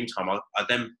getting game time. I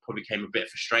then probably became a bit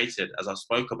frustrated, as I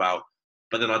spoke about.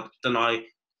 But then I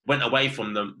went away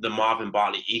from the Marvin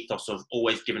Bartley ethos of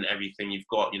always giving everything you've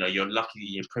got. You know, you're lucky,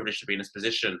 you're privileged to be in this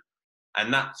position.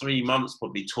 And that 3 months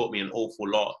probably taught me an awful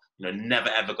lot. You know, never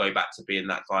ever go back to being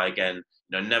that guy again.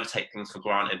 You know, never take things for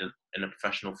granted in a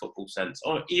professional football sense,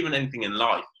 or even anything in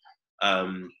life.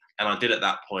 And I did at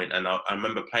that point. And I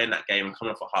remember playing that game and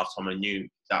coming off at half time. I knew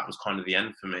that was kind of the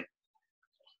end for me.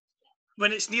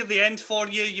 When it's near the end for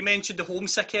you, you mentioned the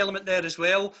homesick element there as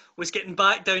well. Was getting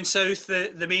back down south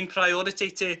the main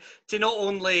priority to not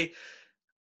only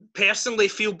personally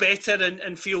feel better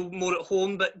and feel more at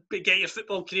home, but get your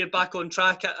football career back on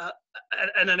track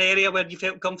in an area where you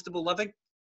felt comfortable living?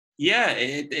 Yeah,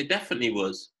 it definitely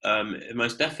was. It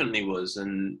most definitely was.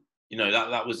 And, you know,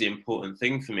 that was the important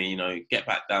thing for me, you know, get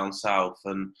back down south.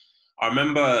 And I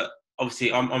remember,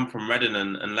 obviously, I'm from Reading,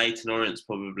 and Leyton Orient's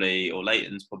probably, or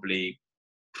Leyton's probably,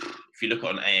 if you look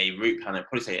at an AA route plan, I'd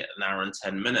probably say an hour and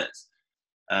 10 minutes.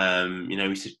 You know, we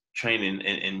used to train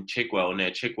in Chigwell,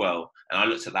 near Chigwell, and I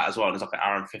looked at that as well, and it was like an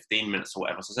hour and 15 minutes or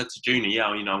whatever. So I said to Junior,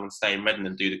 yeah, you know, I'm going to stay in Reading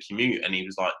and do the commute. And he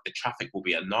was like, the traffic will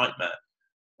be a nightmare.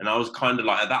 And I was kind of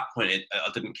like, at that point,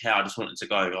 I didn't care. I just wanted to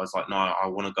go. I was like, no, I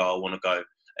want to go. I want to go.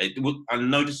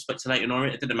 And no disrespect to Leyton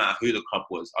Orient, it didn't matter who the club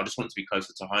was. I just wanted to be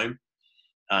closer to home.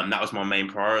 That was my main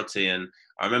priority. And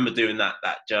I remember doing that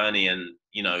journey, and,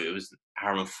 you know, it was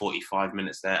hour and 45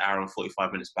 minutes there, hour and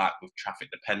 45 minutes back with traffic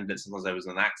dependence. Sometimes there was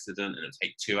an accident and it would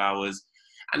take 2 hours.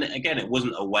 And again, it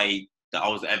wasn't a way that I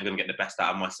was ever going to get the best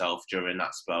out of myself during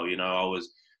that spell. You know,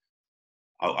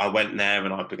 I went there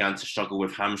and I began to struggle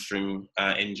with hamstring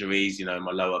injuries, you know,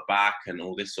 my lower back and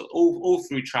all this, all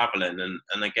through traveling.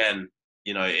 And again,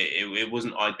 you know, it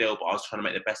wasn't ideal, but I was trying to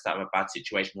make the best out of a bad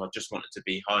situation. I just wanted to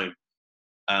be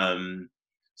home.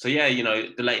 So yeah, you know,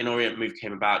 the Leyton Orient move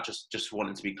came about just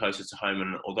wanting to be closer to home.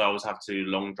 And although I was having to do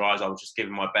long drives, I was just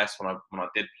giving my best when I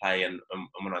did play and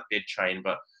when I did train.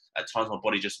 But at times my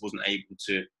body just wasn't able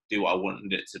to do what I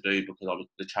wanted it to do because of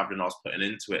the travelling I was putting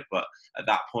into it. But at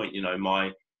that point, you know,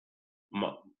 my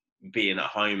being at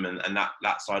home and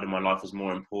that side of my life was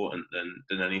more important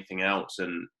than anything else.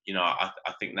 And, you know, I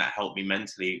think that helped me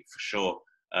mentally for sure,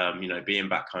 you know, being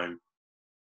back home.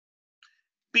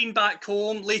 Being back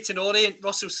home, Leyton Orient,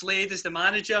 Russell Slade is the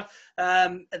manager.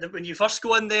 When you first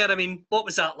go in there, I mean, what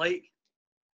was that like?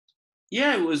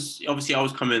 Yeah, it was, obviously I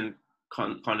was coming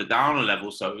kind of down a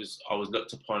level. So I was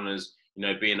looked upon as, you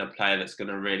know, being a player that's going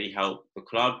to really help the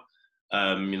club.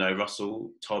 You know,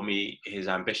 Russell told me his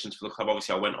ambitions for the club.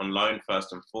 Obviously, I went on loan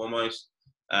first and foremost,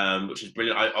 which is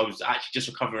brilliant. I was actually just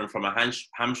recovering from a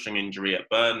hamstring injury at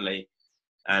Burnley.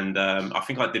 And I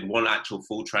think I did one actual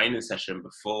full training session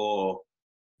before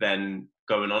then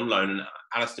going on loan. And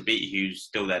Alistair Beattie, who's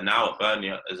still there now at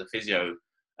Burnley as a physio,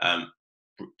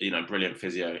 you know, brilliant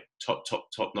physio,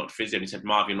 top-notch physio. And he said,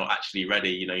 Marv, you're not actually ready.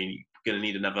 You know, you're going to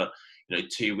need another, you know,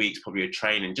 2 weeks probably of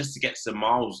training just to get some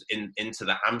miles into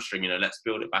the hamstring. You know, let's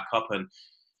build it back up. And,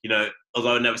 you know,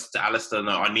 although I never said to Alistair,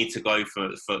 no, I need to go for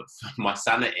my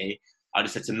sanity, I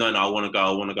just said to him, no, I want to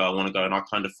go. And I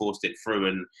kind of forced it through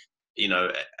and, you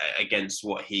know, against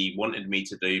what he wanted me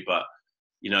to do. But,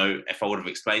 you know, if I would have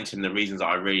explained to him the reasons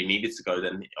I really needed to go,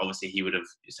 then obviously he would have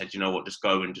said, you know what, just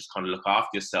go and just kind of look after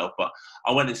yourself. But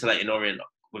I went into Leyton Orient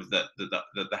with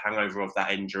the hangover of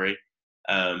that injury.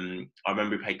 I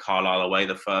remember we played Carlisle away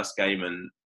the first game,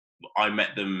 and I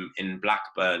met them in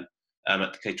Blackburn.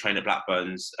 They trained at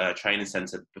Blackburn's training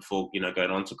centre before, you know,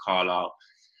 going on to Carlisle.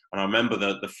 And I remember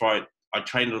the Friday, I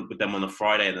trained with them on the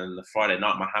Friday, and then the Friday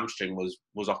night my hamstring was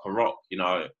like a rock. You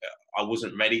know, I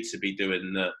wasn't ready to be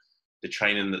doing the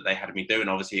training that they had me doing.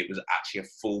 Obviously, it was actually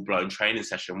a full-blown training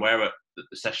session. Where at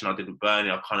the session I did with Burnley,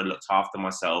 I kind of looked after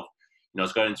myself. You know, I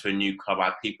was going to a new club. I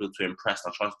had people to impress.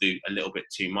 I tried to do a little bit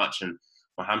too much, and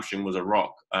my hamstring was a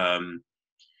rock.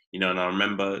 You know, and I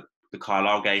remember the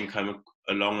Carlisle game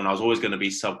along, and I was always going to be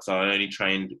sub because I only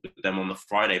trained with them on the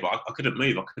Friday, but I couldn't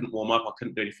move. I couldn't warm up. I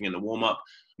couldn't do anything in the warm up. I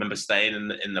remember staying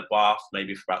in the bath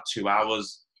maybe for about 2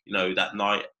 hours, that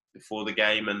night before the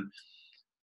game. And,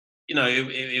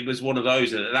 it was one of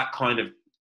those that kind of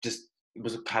just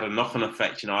had a knock-on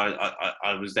effect.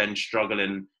 I was then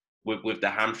struggling with the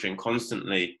hamstring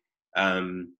constantly.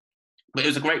 But it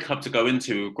was a great club to go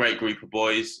into, a great group of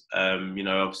boys.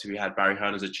 Obviously we had Barry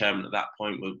Hearn as a chairman at that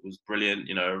point, was brilliant,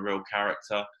 a real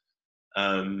character.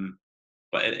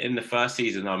 But in the first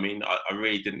season, I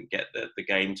really didn't get the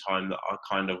game time that I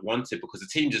kind of wanted because the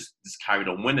team just carried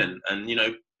on winning. And,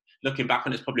 looking back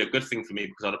on it, it's probably a good thing for me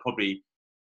because I'd have probably,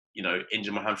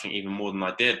 injured my hamstring even more than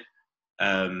I did.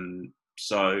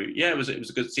 So, yeah, it was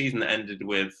a good season that ended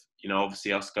with,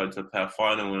 obviously us going to the playoff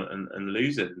final and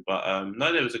losing. But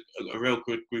no, there was a real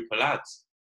good group of lads.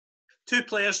 Two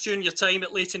players during your time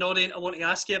at Leyton Orient I want to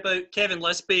ask you about, Kevin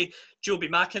Lisbie, Joby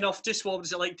McAnuff. Just what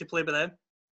was it like to play with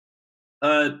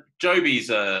them? Joby's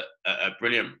a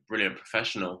brilliant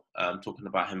professional. Talking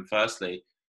about him firstly,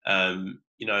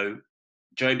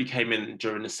 Joby came in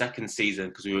during the second season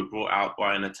because we were brought out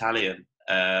by an Italian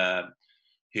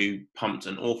who pumped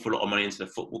an awful lot of money into the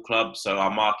football club. So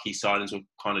our marquee signings were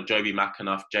kind of Joby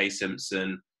McAnuff, Jay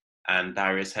Simpson, and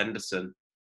Darius Henderson.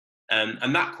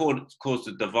 And that caused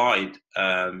a divide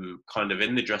kind of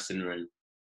in the dressing room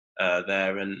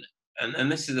there. And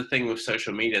this is the thing with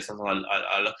social media. Something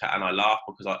I look at and I laugh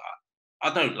because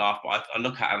I don't laugh, but I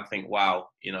look at it and think, wow,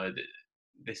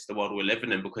 this is the world we're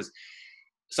living in, because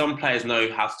some players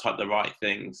know how to type the right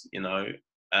things, and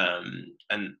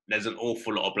there's an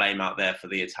awful lot of blame out there for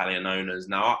the Italian owners.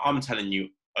 Now, I'm telling you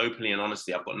openly and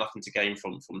honestly, I've got nothing to gain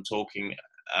from talking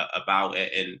about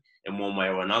it in one way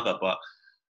or another. But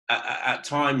at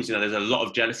times, there's a lot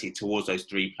of jealousy towards those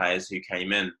three players who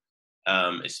came in,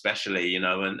 especially,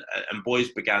 and boys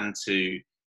began to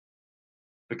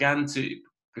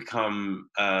become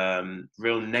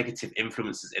real negative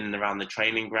influences in and around the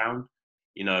training ground,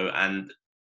 and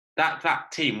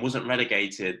that team wasn't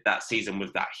relegated that season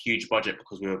with that huge budget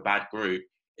because we were a bad group.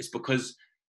 It's because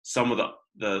some of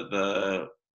the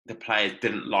players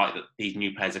didn't like that these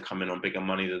new players are coming on bigger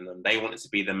money than them. They wanted to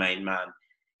be the main man,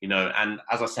 and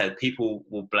as I said, people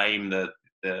will blame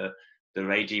the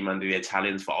regime under the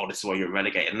Italians for, this is why you're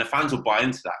relegated. And the fans will buy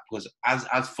into that because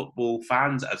as football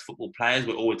fans, as football players,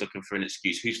 we're always looking for an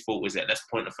excuse. Whose fault is it? Let's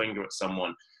point a finger at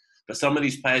someone. But some of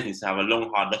these players need to have a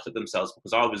long, hard look at themselves,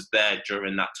 because I was there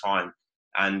during that time.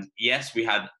 And yes, we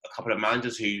had a couple of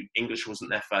managers who English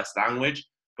wasn't their first language,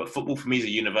 but football for me is a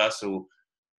universal,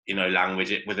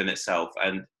 language within itself.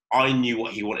 And I knew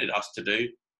what he wanted us to do.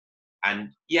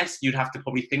 And yes, you'd have to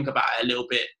probably think about it a little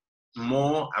bit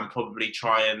more and probably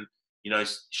try and,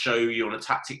 show you on a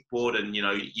tactic board and,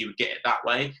 you would get it that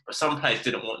way. But some players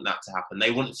didn't want that to happen.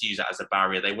 They wanted to use that as a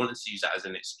barrier. They wanted to use that as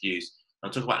an excuse. I'm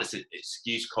talking about this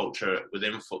excuse culture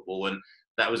within football, and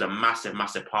that was a massive,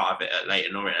 massive part of it at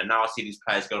Leyton Orient. And now I see these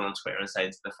players going on Twitter and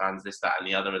saying to the fans this, that, and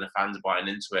the other, and the fans are buying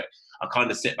into it. I kind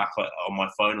of sit back on my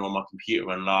phone or on my computer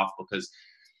and laugh because,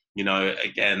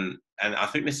 again, and I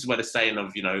think this is where the saying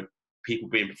of, people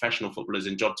being professional footballers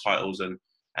in job titles and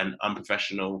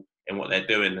unprofessional in what they're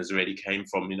doing has really came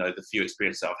from, the few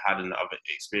experiences I've had, and I've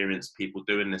experienced people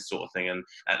doing this sort of thing. And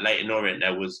at Leyton Orient,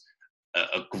 there was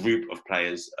a group of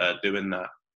players doing that.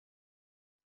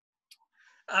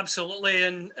 Absolutely,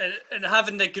 and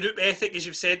having the group ethic, as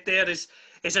you've said there, is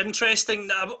interesting.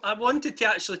 I wanted to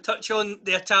actually touch on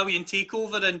the Italian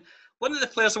takeover, and one of the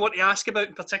players I want to ask about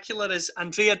in particular is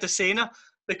Andrea De Sena,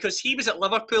 because he was at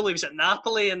Liverpool, he was at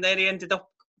Napoli, and then he ended up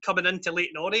coming into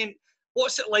Leyton Orient.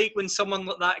 What's it like when someone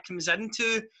like that comes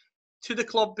into the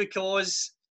club?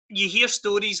 Because you hear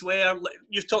stories where,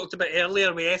 you've talked about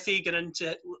earlier with Effie going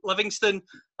into Livingston,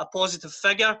 a positive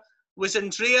figure. Was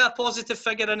Andrea a positive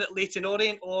figure in at Leyton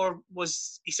Orient, or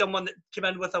was he someone that came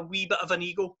in with a wee bit of an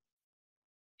ego?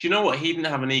 Do you know what? He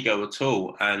didn't have an ego at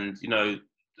all. And,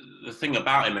 the thing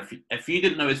about him, if you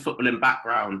didn't know his footballing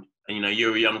background and, you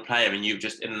were a young player and you were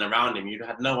just in and around him, you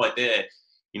had no idea,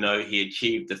 he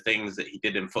achieved the things that he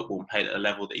did in football and played at the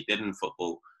level that he did in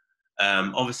football.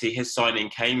 Obviously, his signing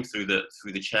came through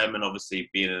the chairman, obviously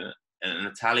being an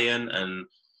Italian, and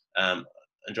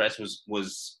Andreas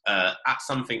was at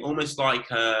something almost like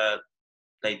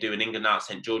they do in England now at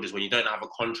St George's. When you don't have a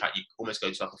contract, you almost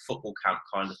go to like a football camp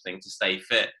kind of thing to stay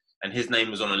fit. And his name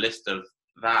was on a list of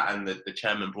that, and the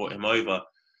chairman brought him over.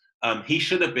 He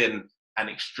should have been an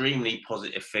extremely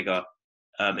positive figure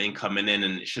in coming in,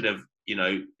 and it should have,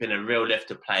 been a real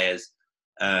lift of players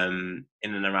in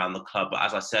and around the club. But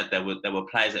as I said, there were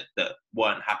players that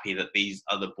weren't happy that these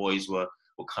other boys were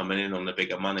coming in on the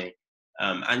bigger money.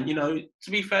 And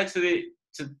to be fair to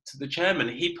the chairman,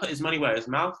 he put his money where his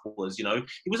mouth was.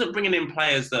 He wasn't bringing in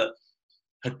players that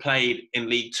had played in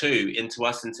League Two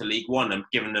into League One and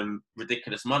giving them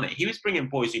ridiculous money. He was bringing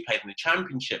boys who played in the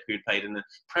Championship, who played in the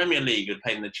Premier League, who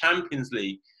played in the Champions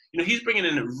League. He's bringing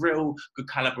in a real good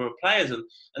calibre of players.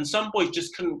 And some boys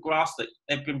just couldn't grasp that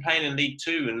they've been playing in League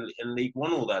Two and in League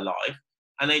One all their life.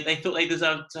 And they thought they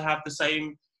deserved to have the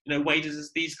same, wages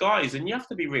as these guys. And you have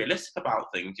to be realistic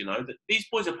about things, that these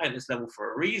boys are playing at this level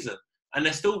for a reason. And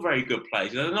they're still very good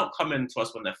players. They're not coming to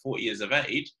us when they're 40 years of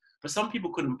age. But some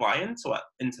people couldn't buy into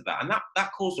that. And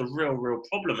that caused a real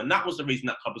problem. And that was the reason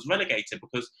that club was relegated,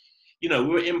 because, we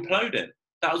were imploding.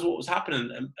 That was what was happening.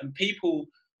 And people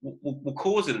were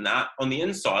causing that on the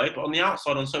inside, but on the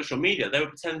outside on social media, they were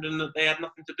pretending that they had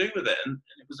nothing to do with it. And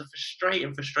it was a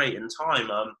frustrating time.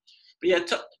 But yeah,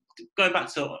 going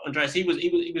back to Andreas, he was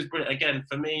brilliant. Again,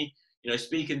 for me,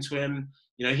 speaking to him,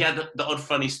 he had the odd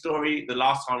funny story. The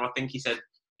last time, I think he said,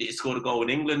 he scored a goal in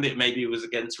England. Maybe it was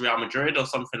against Real Madrid or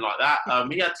something like that.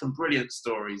 He had some brilliant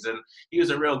stories, and he was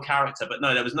a real character. But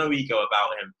no, there was no ego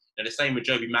about him. The same with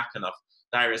Joby McAnuff,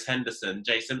 Darius Henderson,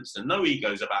 Jay Simpson. No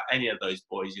egos about any of those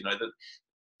boys.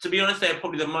 To be honest, they're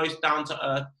probably the most down to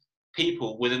earth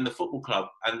people within the football club,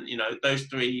 and those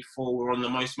 3-4 were on the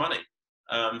most money.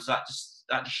 So that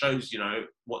just shows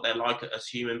what they're like as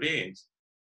human beings.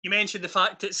 You mentioned the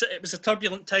fact it was a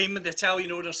turbulent time when the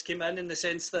Italian owners came in the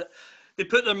sense that they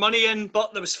put their money in,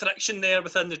 but there was friction there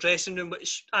within the dressing room,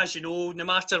 which, as you know, no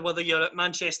matter whether you're at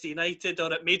Manchester United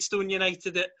or at Maidstone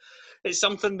United, it's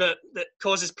something that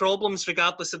causes problems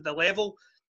regardless of the level.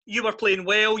 You were playing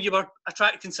well, you were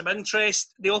attracting some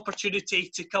interest. The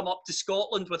opportunity to come up to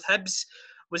Scotland with Hibs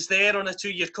was there on a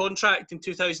 2-year contract in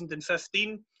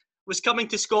 2015. Was coming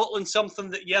to Scotland something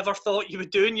that you ever thought you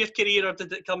would do in your career, or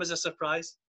did it come as a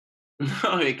surprise?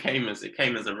 No, it came as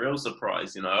a real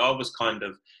surprise. I was kind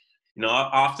of,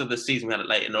 after the season we had at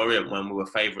Leyton Orient, when we were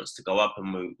favourites to go up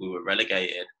and we were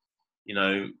relegated,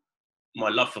 my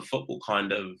love for football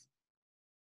kind of,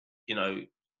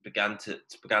 began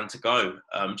to go,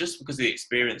 just because of the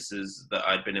experiences that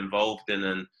I'd been involved in,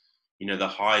 and the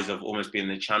highs of almost being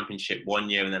in the Championship one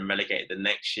year and then relegated the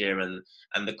next year, and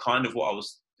the kind of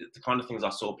things I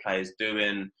saw players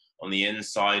doing on the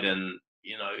inside, and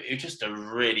it was just a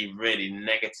really, really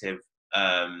negative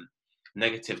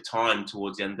time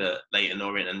towards the end of Leyton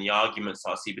Orient, and the arguments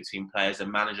I see between players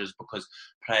and managers because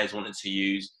players wanted to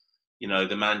use,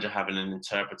 the manager having an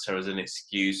interpreter as an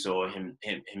excuse, or him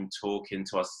talking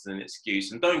to us as an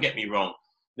excuse. And don't get me wrong,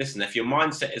 listen, if your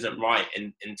mindset isn't right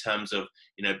in terms of,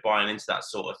 buying into that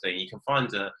sort of thing, you can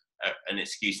find an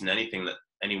excuse in anything that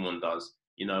anyone does,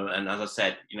 and as I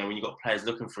said, when you've got players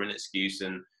looking for an excuse,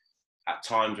 and at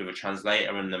times with a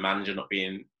translator and the manager not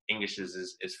being English as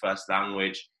his first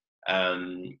language,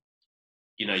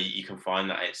 you can find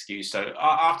that excuse. So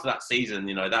after that season,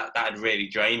 that had really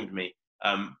drained me.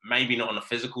 Maybe not on a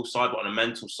physical side, but on a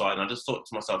mental side. And I just thought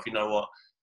to myself, you know what?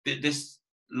 This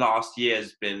last year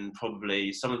has been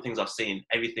probably some of the things I've seen,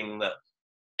 everything that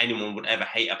anyone would ever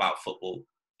hate about football.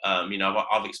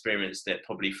 I've experienced it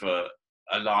probably for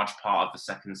a large part of the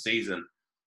second season.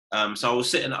 So I was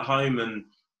sitting at home, and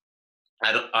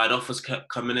I had offers kept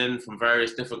coming in from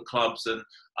various different clubs, and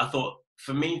I thought,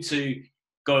 for me to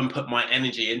go and put my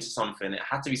energy into something, it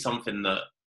had to be something that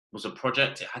was a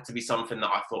project. It had to be something that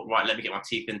I thought, right, let me get my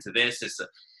teeth into this. It's a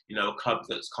club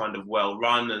that's kind of well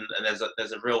run, and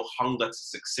there's a real hunger to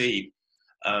succeed.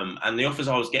 And the offers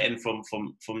I was getting from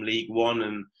League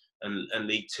One and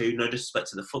League Two, no disrespect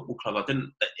to the football club,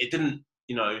 it didn't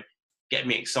get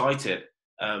me excited.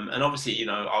 And obviously,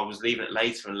 I was leaving it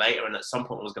later and later, and at some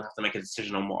point I was going to have to make a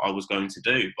decision on what I was going to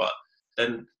do. But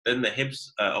then the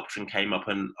Hibs option came up,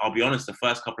 and I'll be honest, the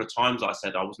first couple of times I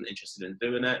said I wasn't interested in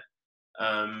doing it.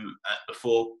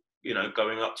 Before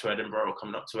going up to Edinburgh, or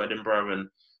coming up to Edinburgh and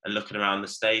looking around the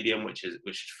stadium, which is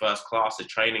first class, a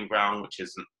training ground, which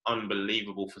is an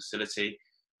unbelievable facility.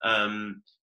 And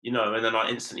then I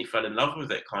instantly fell in love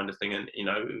with it, kind of thing. And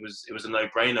it was a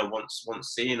no-brainer once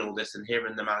seeing all this and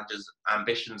hearing the manager's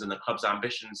ambitions and the club's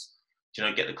ambitions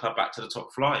to get the club back to the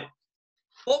top flight.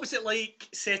 What was it like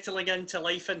settling into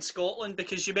life in Scotland?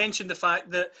 Because you mentioned the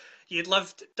fact that you'd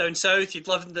lived down south, you'd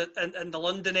lived in the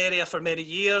London area for many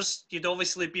years. You'd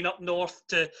obviously been up north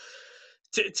to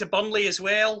Burnley as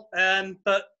well.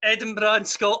 But Edinburgh and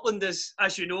Scotland is,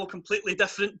 as you know, completely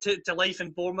different to life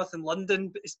in Bournemouth and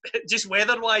London, just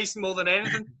weather-wise more than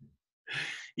anything.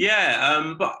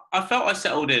 Yeah, but I felt I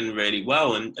settled in really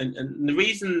well. And the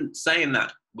reason saying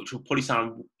that, which will probably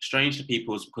sound strange to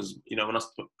people, is because, when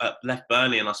I left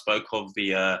Burnley and I spoke of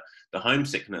the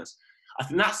homesickness, I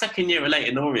think that second year at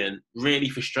Leyton Orient really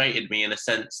frustrated me in a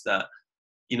sense that,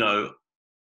 you know,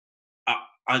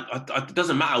 it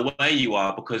doesn't matter where you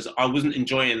are, because I wasn't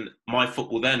enjoying my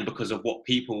football then because of what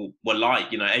people were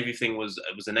like. You know, everything was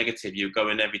a negative. You go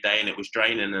in every day and it was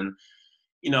draining. And,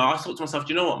 you know, I thought to myself,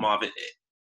 do you know what, Marv?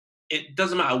 It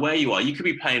doesn't matter where you are. You could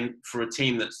be playing for a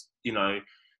team that's, you know,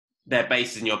 their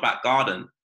base is in your back garden,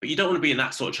 but you don't want to be in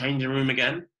that sort of changing room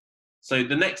again. So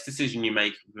the next decision you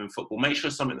make in football, make sure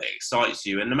it's something that excites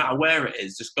you. And no matter where it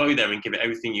is, just go there and give it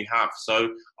everything you have.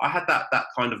 So I had that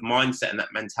kind of mindset and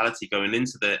that mentality going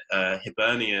into the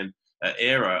Hibernian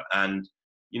era. And,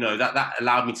 you know, that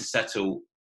allowed me to settle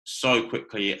so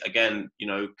quickly. Again, you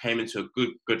know, came into a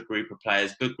good group of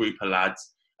players, good group of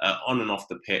lads on and off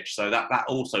the pitch. So that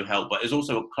also helped. But it's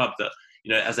also a club that,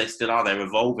 you know, as they still are, they're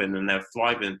evolving and they're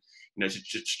thriving, you know,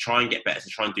 to try and get better, to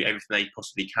try and do everything they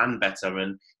possibly can better.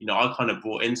 And, you know, I kind of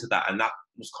brought into that, and that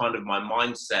was kind of my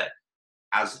mindset.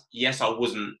 As, yes, I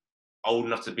wasn't old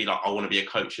enough to be like, I want to be a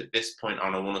coach at this point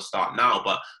and I want to start now,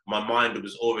 but my mind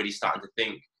was already starting to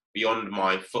think beyond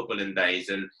my footballing days,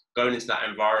 and going into that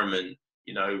environment,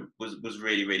 you know, was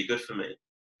really, really good for me.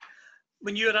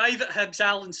 When you arrive at Hibs,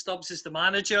 Alan Stubbs is the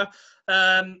manager.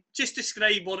 Just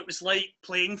describe what it was like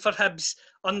playing for Hibs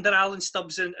under Alan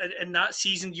Stubbs in that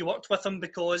season you worked with him,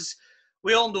 because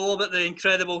we all know about the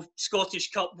incredible Scottish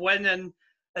Cup win, and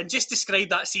just describe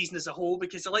that season as a whole,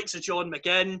 because the likes of John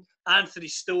McGinn, Anthony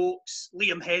Stokes,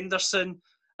 Liam Henderson,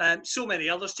 so many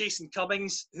others, Jason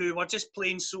Cummings, who were just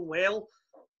playing so well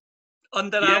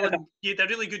under Alan. You had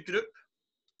a really good group.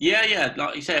 Yeah,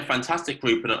 like you say, a fantastic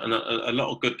group and a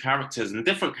lot of good characters and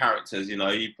different characters. You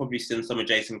know, you've probably seen some of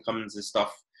Jason Cummings'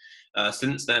 stuff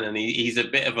since then, and he's a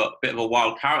bit of a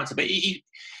wild character. But he,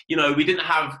 you know, we didn't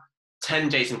have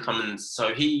 10 Jason Cummings,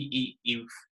 so he you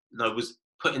know, was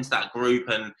put into that group,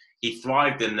 and he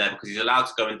thrived in there because he's allowed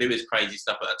to go and do his crazy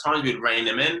stuff. But at times we'd rein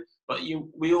him in, but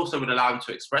we also would allow him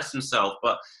to express himself.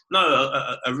 But no,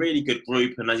 a really good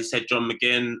group, and as you said, John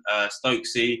McGinn,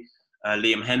 Stokesy.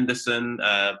 Liam Henderson,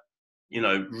 you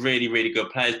know, really, really good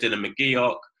players. Dylan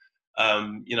McGeoch,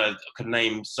 you know, I could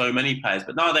name so many players.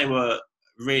 But no, they were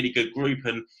a really good group.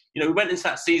 And, you know, we went into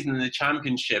that season in the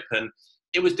Championship, and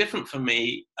it was different for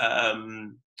me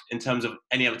in terms of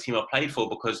any other team I played for,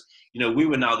 because, you know, we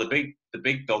were now the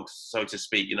big dogs, so to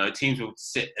speak. You know, teams would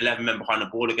sit 11 men behind the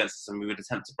ball against us, and we would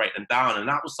attempt to break them down. And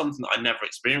that was something that I never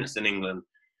experienced in England.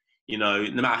 You know,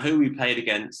 no matter who we played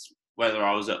against, whether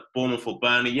I was at Bournemouth or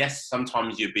Burnley, yes,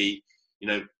 sometimes you'd be, you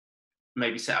know,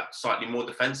 maybe set up slightly more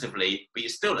defensively, but you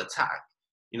still attack.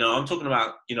 You know, I'm talking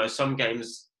about, you know, some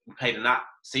games we played in that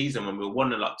season when we were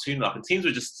 1-0 up, 2-0 up, and teams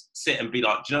would just sit and be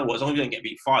like, do you know what, as long as we don't get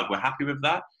beat 5, we're happy with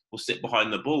that. We'll sit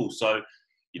behind the ball. So,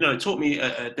 you know, it taught me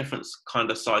a different kind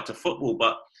of side to football.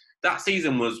 But that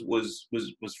season was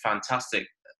fantastic,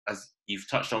 as you've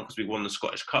touched on, because we won the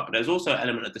Scottish Cup. But there's also an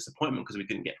element of disappointment because we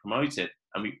didn't get promoted,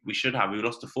 and we should have. We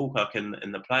lost to Falkirk in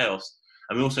the playoffs,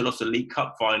 and we also lost the League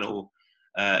Cup final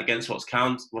against Ross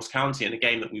County in a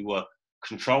game that we were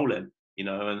controlling. You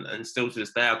know, and still to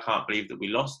this day, I can't believe that we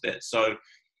lost it. So,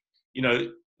 you know,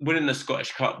 winning the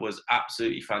Scottish Cup was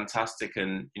absolutely fantastic,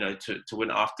 and, you know, to win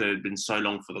it after it had been so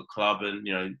long for the club, and,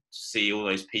 you know, to see all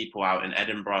those people out in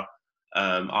Edinburgh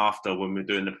after, when we're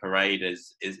doing the parade,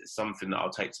 is something that I'll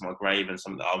take to my grave, and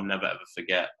something that I'll never ever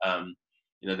forget.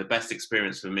 You know, the best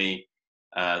experience for me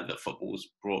that football's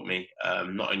brought me,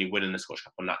 not only winning the Scottish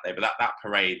Cup on that day, but that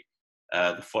parade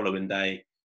the following day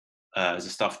is the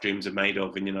stuff dreams are made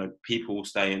of. And, you know, people will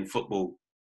stay in football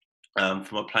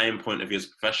from a playing point of view as a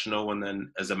professional, and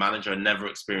then as a manager, and never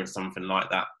experienced something like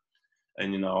that.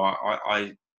 And, you know,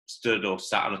 I stood or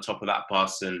sat on the top of that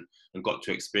bus and got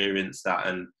to experience that.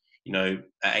 And, you know,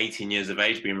 at 18 years of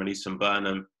age, being released from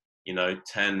Burnham, you know,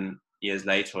 10 years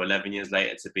later or 11 years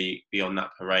later, to be on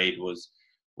that parade was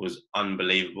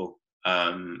unbelievable.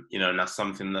 You know, and that's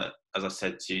something that, as I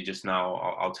said to you just now,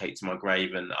 I'll take to my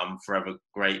grave, and I'm forever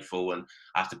grateful. And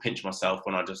I have to pinch myself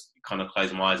when I just kind of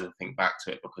close my eyes and think back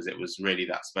to it, because it was really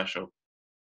that special.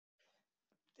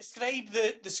 Describe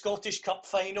the Scottish Cup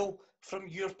final from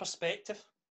your perspective.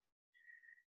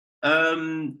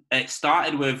 It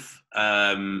started with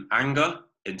anger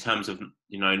in terms of,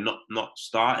 you know, not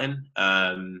starting.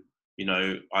 You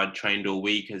know, I'd trained all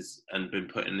week and been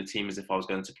put in the team as if I was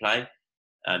going to play.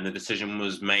 And the decision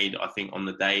was made, I think, on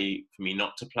the day for me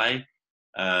not to play.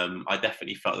 I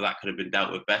definitely felt that could have been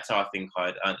dealt with better. I think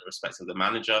I'd earned the respect of the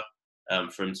manager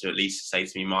for him to at least say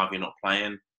to me, Marv, you're not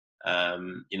playing.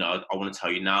 You know, I want to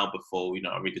tell you now before, you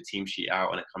know, I read the team sheet out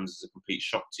and it comes as a complete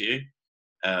shock to you,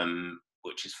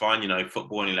 which is fine. You know,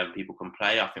 football, only 11 people can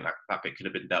play. I think that bit could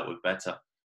have been dealt with better.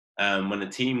 When the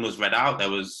team was read out,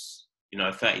 there was,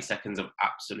 30 seconds of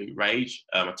absolute rage.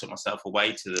 I took myself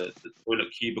away to the toilet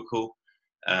cubicle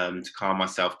to calm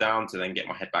myself down, to then get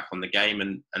my head back on the game,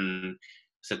 and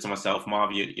said to myself,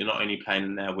 Marv, you're not only playing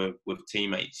in there with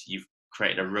teammates, you've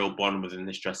created a real bond within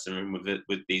this dressing room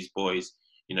with these boys.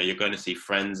 You're going to see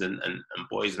friends and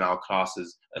boys in our class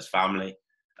as family.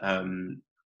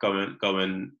 Go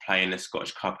and play in the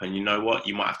Scottish Cup, and you know what?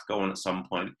 You might have to go on at some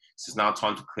point. So it's now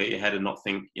time to clear your head and not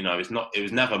think. It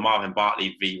was never Marvin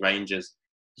Bartley v Rangers.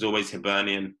 It was always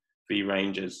Hibernian v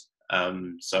Rangers.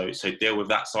 So deal with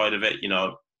that side of it.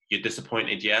 You're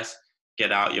disappointed, yes.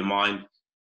 Get out your mind.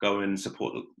 Go and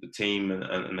support the team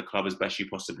and the club as best you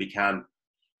possibly can.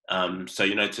 So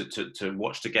to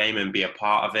watch the game and be a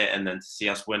part of it, and then to see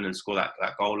us win and score that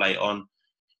goal late on.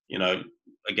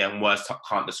 Again, words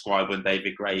can't describe when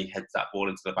David Gray heads that ball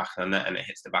into the back of the net and it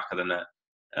hits the back of the net.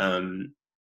 A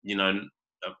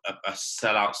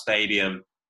sellout stadium.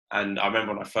 And I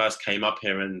remember when I first came up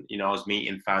here and, I was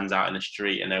meeting fans out in the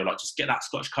street and they were like, just get that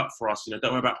Scottish Cup for us. Don't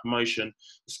worry about promotion.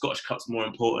 The Scottish Cup's more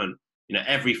important.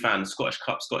 Every fan, Scottish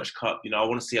Cup. I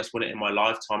want to see us win it in my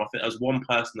lifetime. I think there was one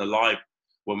person alive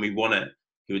when we won it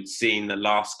who had seen the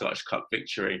last Scottish Cup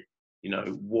victory.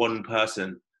 One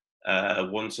person.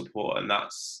 One support, and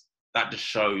that just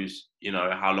shows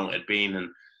how long it had been,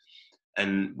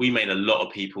 and we made a lot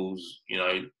of people's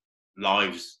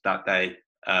lives that day,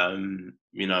 and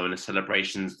the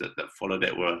celebrations that followed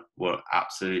it were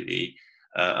absolutely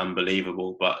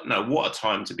unbelievable. But no, what a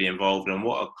time to be involved and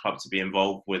what a club to be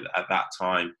involved with at that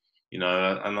time. And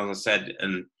as I said,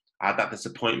 and I had that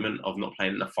disappointment of not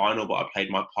playing in the final, but I played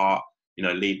my part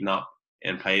leading up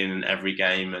and playing in every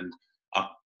game and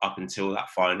up until that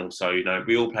final. So,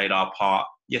 we all played our part.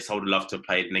 Yes, I would have loved to have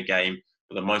played in a game,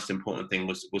 but the most important thing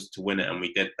was to win it, and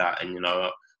we did that. And, when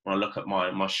I look at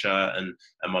my shirt and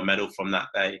my medal from that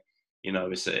day,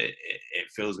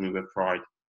 it fills me with pride.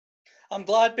 I'm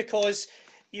glad, because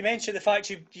you mentioned the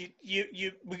fact you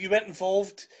weren't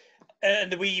involved in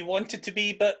the way you wanted to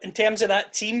be, but in terms of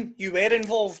that team, you were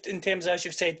involved in terms of, as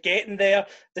you've said, getting there,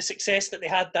 the success that they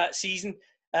had that season.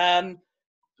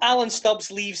 Alan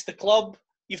Stubbs leaves the club.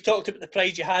 You've talked about the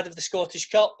pride you had of the Scottish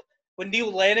Cup. When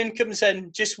Neil Lennon comes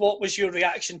in, just what was your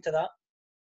reaction to that?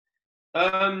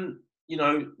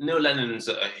 Neil Lennon's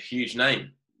a huge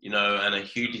name, and a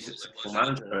hugely successful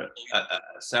manager at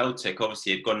Celtic.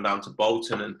 Obviously, he'd gone down to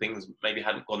Bolton and things maybe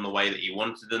hadn't gone the way that he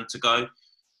wanted them to go.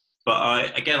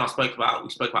 But we spoke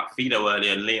about Fido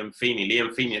earlier and Liam Feeney.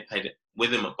 Liam Feeney had played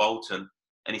with him at Bolton,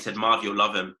 and he said, Marv, you'll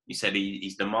love him. He said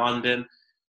he's demanding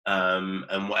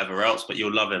and whatever else, but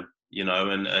you'll love him.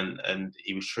 And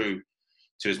he was true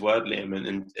to his word, Liam,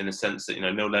 in a sense that,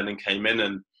 Neil Lennon came in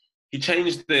and he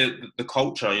changed the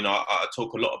culture. I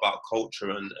talk a lot about culture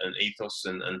and ethos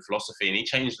and philosophy, and he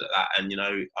changed that. And,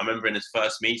 I remember in his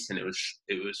first meeting, it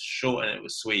was short and it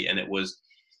was sweet, and it was,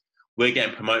 we're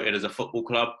getting promoted as a football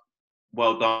club.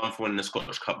 Well done for winning the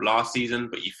Scottish Cup last season,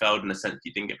 but you failed in the sense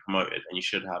you didn't get promoted, and you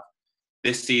should have.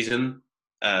 This season,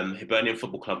 Hibernian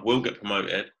Football Club will get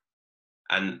promoted,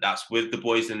 and that's with the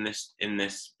boys in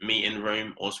this meeting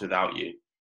room, or it's without you.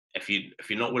 If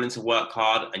you're not willing to work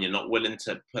hard and you're not willing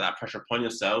to put that pressure upon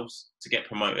yourselves to get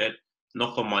promoted,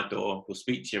 knock on my door. We'll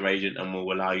speak to your agent and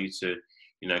we'll allow you to,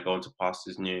 go on to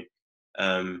pastures new.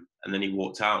 And then he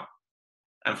walked out.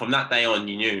 And from that day on,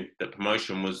 you knew that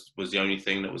promotion was the only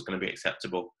thing that was going to be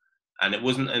acceptable. And it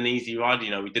wasn't an easy ride.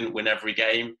 We didn't win every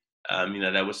game.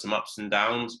 There were some ups and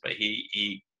downs, but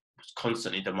he was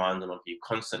constantly demanding of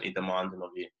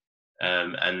you.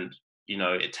 And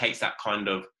it takes that kind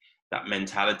of that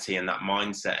mentality and that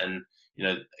mindset. And,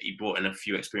 he brought in a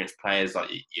few experienced players like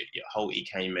Holty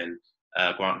came in,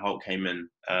 Grant Holt came in,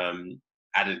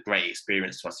 added great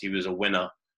experience to us. He was a winner.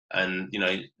 And,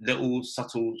 little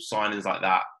subtle signings like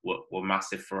that were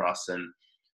massive for us. And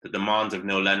the demands of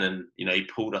Neil Lennon, he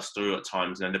pulled us through at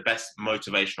times. The best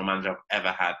motivational manager I've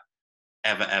ever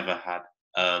had.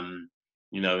 And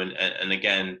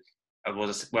again,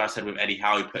 where I said with Eddie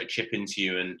Howe, he put a chip into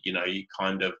you and, you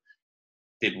kind of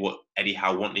did what Eddie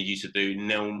Howe wanted you to do.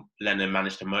 Neil Lennon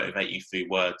managed to motivate you through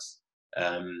words.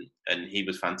 And he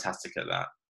was fantastic at that.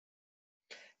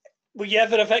 Were you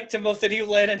ever a victim of the Neil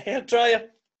Lennon hairdryer?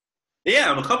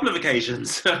 Yeah, on a couple of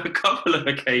occasions.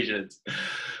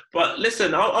 But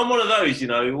listen, I'm one of those,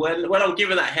 when I'm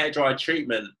given that hairdryer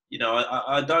treatment,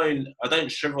 I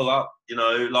don't shrivel up,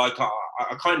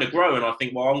 I kind of grow and I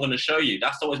think, well, I'm going to show you.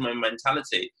 That's always my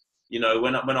mentality.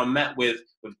 When I'm met with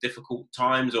difficult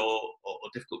times or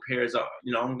difficult periods,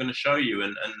 I'm going to show you.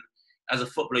 And as a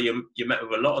footballer, you're met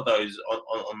with a lot of those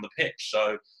on the pitch.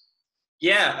 So,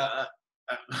 yeah,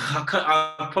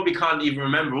 I probably can't even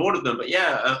remember all of them, but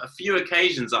yeah, a few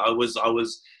occasions that I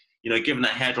was, given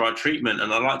that hairdryer treatment,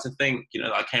 and I like to think,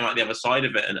 that I came out the other side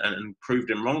of it and proved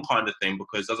him wrong, kind of thing.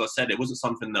 Because as I said, it wasn't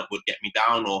something that would get me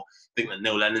down or think that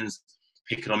Neil Lennon's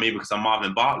picking on me because I'm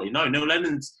Marvin Bartley. No, Neil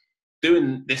Lennon's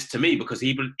doing this to me because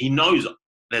he knows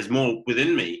there's more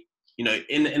within me.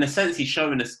 In a sense, he's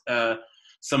showing us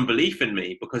some belief in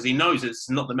me because he knows it's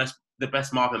not the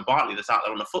best Marvin Bartley that's out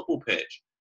there on the football pitch.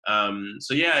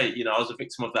 So yeah, I was a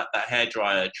victim of that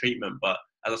hairdryer treatment, but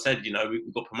as I said, we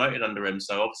got promoted under him,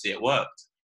 so obviously it worked.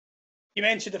 You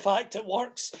mentioned the fact it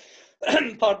works.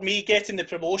 Pardon me, getting the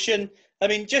promotion. I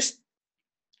mean, just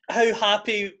how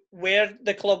happy were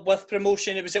the club with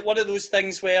promotion? Was it one of those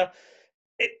things where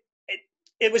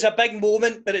it was a big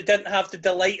moment, but it didn't have the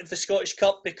delight of the Scottish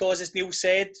Cup because, as Neil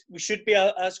said, we should be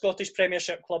a Scottish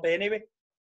Premiership club anyway?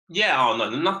 Yeah,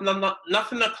 nothing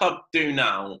the club do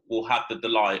now will have the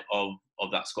delight of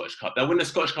that Scottish Cup. They'll win the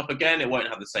Scottish Cup again, it won't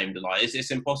have the same delight.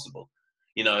 It's impossible,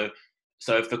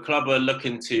 So if the club are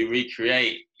looking to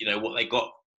recreate, what they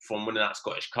got from winning that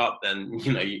Scottish Cup, then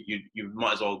you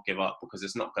might as well give up because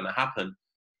it's not going to happen.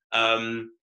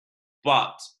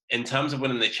 But in terms of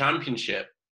winning the Championship,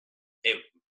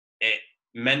 it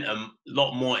meant a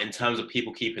lot more in terms of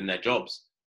people keeping their jobs.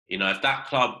 If that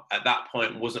club at that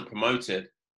point wasn't promoted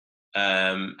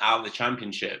out of the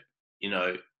Championship,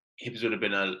 Hibs would have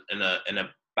been in a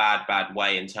bad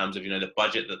way in terms of the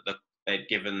budget that they'd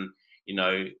given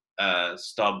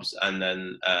Stubbs and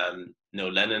then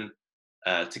Neil Lennon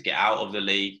to get out of the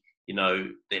league.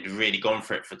 They'd really gone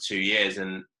for it for 2 years,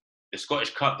 and the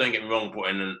Scottish Cup, don't get me wrong,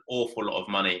 brought in an awful lot of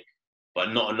money,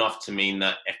 but not enough to mean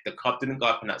that if the club didn't go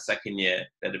up in that second year,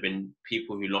 there'd have been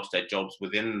people who lost their jobs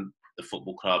within the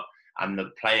football club, and the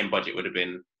playing budget would have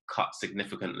been cut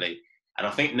significantly. And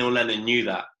I think Neil Lennon knew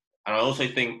that. And I also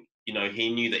think,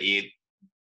 he knew that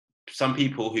some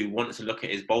people who wanted to look at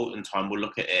his Bolton time will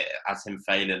look at it as him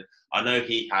failing. I know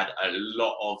he had a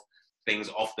lot of things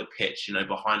off the pitch,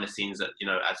 behind the scenes that,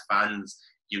 as fans,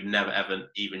 you'd never ever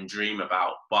even dream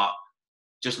about. But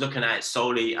just looking at it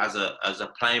solely as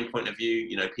a playing point of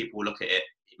view, people will look at it,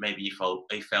 maybe he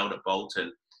failed at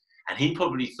Bolton. And he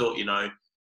probably thought,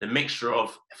 the mixture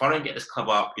of, if I don't get this club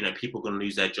up, people are going to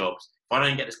lose their jobs. If I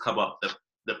don't get this club up,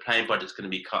 the playing budget's going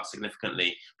to be cut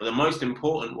significantly. But the most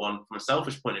important one, from a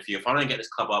selfish point of view, if I don't get this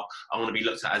club up, I want to be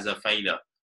looked at as a failure.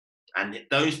 And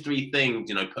those three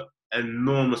things, put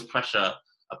enormous pressure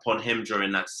upon him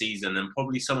during that season. And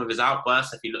probably some of his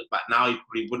outbursts, if you look back now, he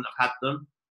probably wouldn't have had them,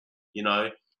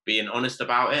 being honest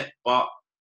about it. But,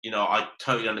 I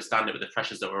totally understand it with the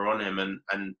pressures that were on him.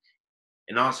 And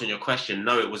in answering your question,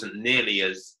 no, it wasn't nearly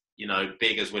as,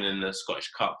 big as winning the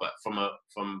Scottish Cup. But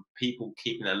from people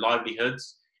keeping their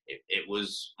livelihoods, it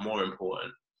was more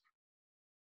important.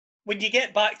 When you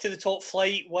get back to the top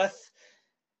flight with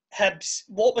Hibs,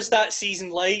 what was that season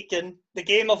like? And the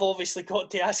game I've obviously got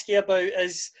to ask you about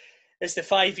is the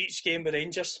 5 each game with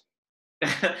Rangers.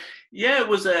 Yeah, it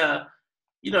was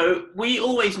we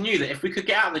always knew that if we could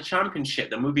get out of the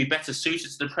Championship, then we'd be better suited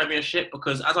to the Premiership,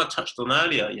 because as I touched on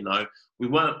earlier, we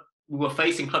were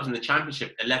facing clubs in the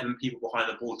Championship, 11 people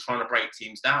behind the ball trying to break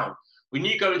teams down. We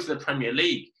knew going to the Premier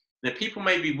League, people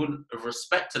maybe wouldn't have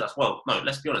respected us. Well, no,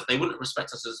 let's be honest, they wouldn't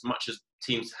respect us as much as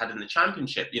teams had in the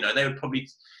Championship. They would probably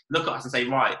look at us and say,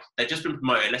 right, they've just been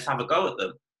promoted, let's have a go at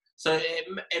them. So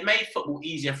it made football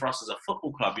easier for us as a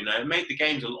football club. It made the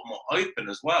games a lot more open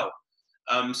as well.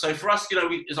 So for us,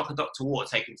 it's like a duck to water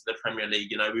taking to the Premier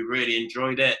League. We really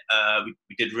enjoyed it.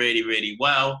 We did really, really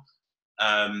well.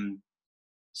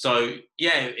 So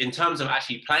yeah, in terms of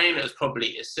actually playing, it was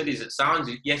probably, as silly as it sounds,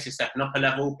 yes, you're stepping up a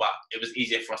level, but it was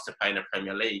easier for us to play in the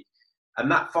Premier League. And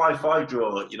that 5-5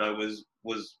 draw,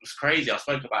 was crazy. I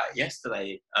spoke about it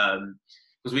yesterday,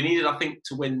 because we needed, I think,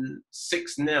 to win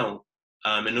 6-0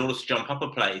 in order to jump up a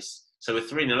place. So we're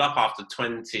 3-0 up after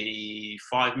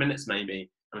 25 minutes maybe.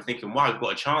 I'm thinking, wow, we've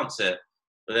got a chance here.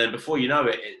 But then before you know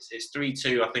it, it's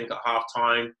 3-2, I think, at half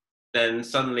time. Then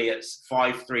suddenly it's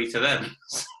 5-3 to them.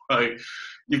 So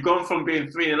you've gone from being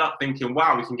 3-0 up thinking,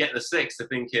 wow, we can get the 6, to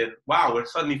thinking, wow, we're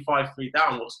suddenly 5-3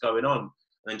 down, what's going on? And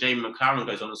then Jamie McLaren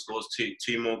goes on and scores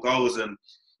two more goals, and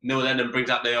Neil Lennon brings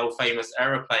out the old famous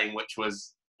aeroplane, which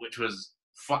was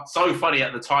so funny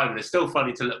at the time, and it's still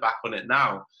funny to look back on it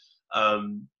now.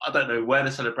 I don't know where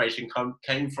the celebration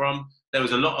came from. There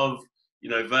was a lot of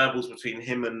verbals between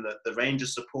him and the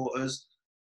Rangers supporters.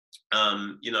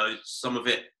 Some of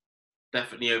it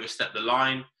definitely overstepped the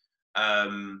line.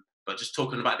 But just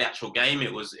talking about the actual game,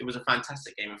 it was a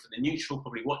fantastic game. And for the neutral,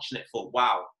 probably watching it, thought,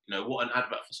 wow, what an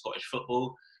advert for Scottish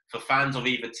football. for fans of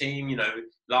either team. You know,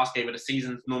 last game of the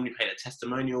season normally played at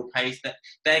testimonial pace.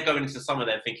 They're going into summer,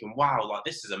 they're thinking, wow, like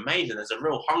this is amazing. There's a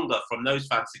real hunger from those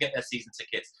fans to get their season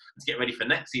tickets and to get ready for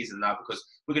next season now, because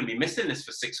we're going to be missing this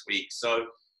for 6 weeks. So,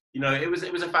 you know, it was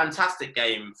a fantastic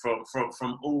game from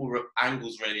all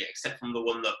angles really, except from the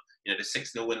one that, you know, the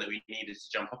 6-0 win that we needed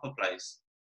to jump up a place.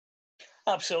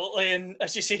 Absolutely, and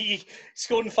as you say,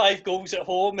 scoring 5 goals at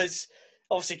home is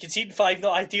obviously conceding 5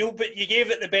 not ideal, but you gave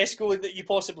it the best goal that you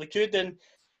possibly could. And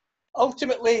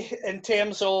ultimately, in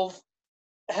terms of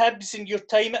Hibs and your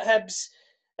time at Hibs,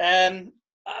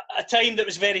 a time that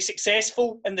was very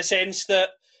successful in the sense that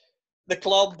the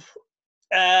club,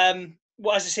 as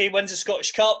I say, wins the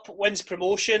Scottish Cup, wins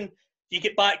promotion, you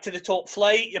get back to the top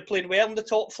flight, you're playing well in the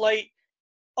top flight.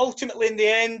 Ultimately, in the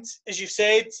end, as you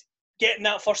said, getting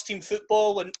that first team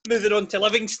football and moving on to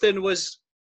Livingston was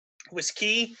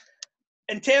key.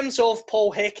 In terms of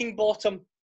Paul Heckingbottom,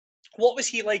 what was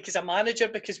he like as a manager?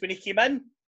 Because when he came in,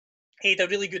 he had a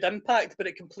really good impact, but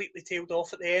it completely tailed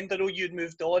off at the end. I know you'd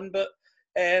moved on, but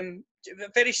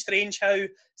very strange how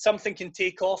something can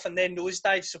take off and then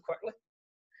nosedive so quickly.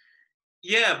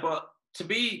 Yeah, but to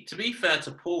be fair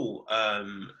to Paul,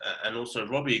 and also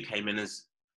Robbie, who came in as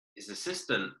his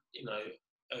assistant, you know,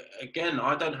 again,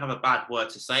 I don't have a bad word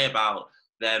to say about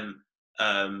them.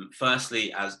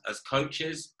 Firstly, as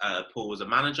coaches, Paul was a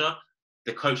manager.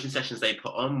 The coaching sessions they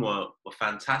put on were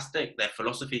fantastic. Their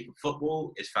philosophy for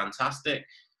football is fantastic.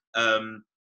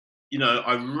 You know,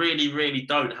 I really, really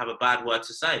don't have a bad word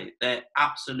to say. They're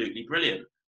absolutely brilliant.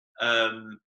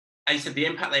 As you said, the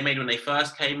impact they made when they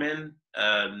first came in,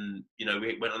 you know,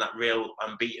 we went on that real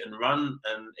unbeaten run,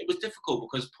 and it was difficult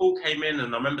because Paul came in,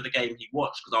 and I remember the game he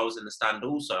watched because I was in the stand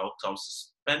also, because I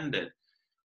was suspended,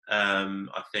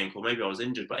 I think, or maybe I was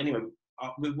injured. But anyway,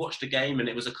 we watched the game, and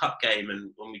it was a cup game,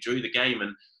 and when we drew the game,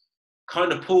 and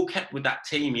kind of Paul kept with that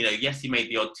team. You know, yes, he made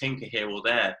the odd tinker here or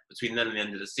there between then and the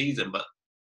end of the season, but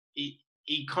he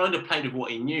kind of played with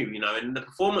what he knew, you know, and the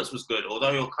performance was good. Although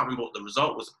I can't remember what the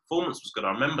result was, the performance was good.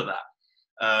 I remember that.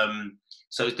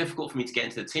 So it was difficult for me to get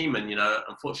into the team, and, you know,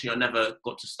 unfortunately I never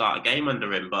got to start a game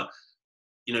under him. But,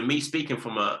 you know, me speaking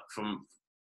from a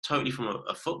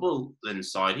footballing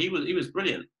side, he was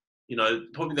brilliant. You know,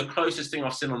 probably the closest thing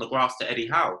I've seen on the grass to Eddie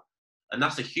Howe. And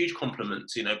that's a huge compliment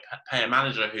to, you know, pay a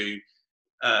manager who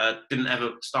didn't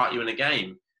ever start you in a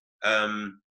game.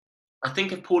 I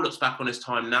think if Paul looks back on his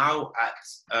time now at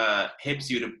Hibs,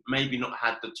 he would have maybe not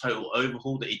had the total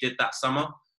overhaul that he did that summer.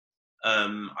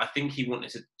 I think he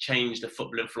wanted to change the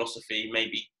footballing philosophy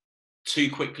maybe too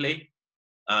quickly.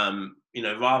 You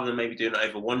know, rather than maybe doing it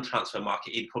over one transfer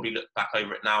market, he'd probably look back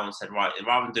over it now and said, right,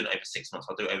 rather than doing it over 6 months,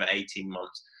 I'll do it over 18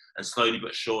 months. And slowly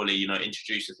but surely, you know,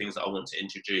 introduce the things that I want to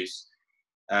introduce.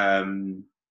 Yeah,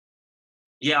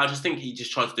 I just think he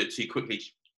just tried to do it too quickly.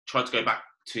 Tried to go back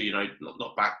to, you know,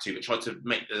 not back to, but tried to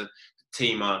make the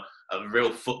team a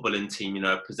real footballing team, you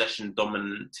know, a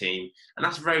possession-dominant team. And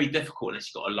that's very difficult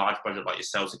unless you've got a large budget like your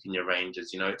Celtic and your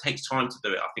Rangers. You know, it takes time to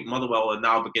do it. I think Motherwell are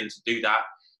now beginning to do that.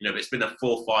 You know, but it's been a 4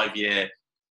 or 5 year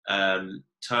term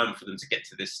for them to get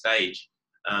to this stage.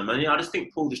 And yeah, I just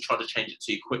think Paul just tried to change it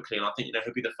too quickly, and I think, you know,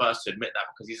 he'll be the first to admit that,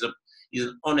 because he's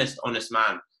an honest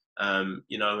man.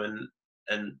 You know,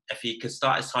 and if he could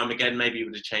start his time again, maybe he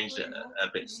would have changed it a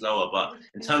bit slower. But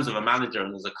in terms of a manager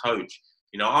and as a coach,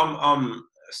 you know, I'm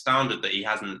astounded that he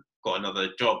hasn't got another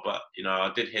job. But, you know,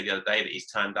 I did hear the other day that he's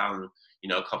turned down, you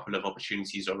know, a couple of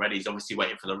opportunities already. He's obviously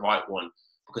waiting for the right one,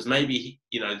 because maybe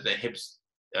you know, the Hibs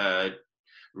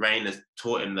reign has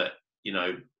taught him that, you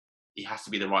know, he has to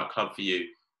be the right club for you.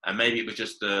 And maybe it was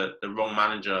just the wrong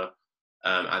manager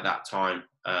at that time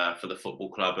for the football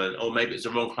club, or maybe it's the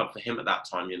wrong club for him at that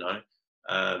time, you know.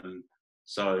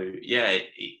 So yeah,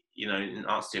 you know, in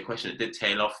answer to your question, it did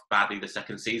tail off badly the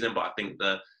second season, but I think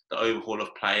the overhaul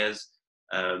of players,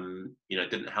 you know,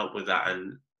 didn't help with that.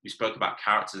 And we spoke about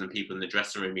characters and people in the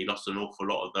dressing room. He lost an awful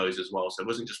lot of those as well. So it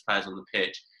wasn't just players on the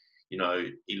pitch. You know,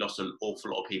 he lost an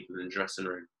awful lot of people in the dressing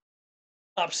room.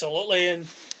 Absolutely,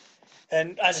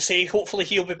 and as I say, hopefully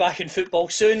he'll be back in football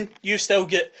soon. You still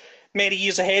get many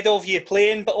years ahead of you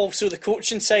playing, but also the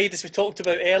coaching side, as we talked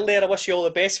about earlier. I wish you all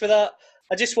the best for that.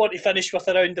 I just want to finish with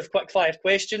a round of quick-fire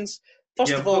questions.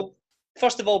 First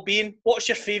of all, Bean, what's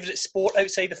your favourite sport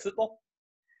outside of football?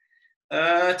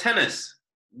 Tennis.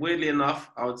 Weirdly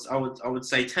enough, I would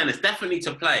say tennis. Definitely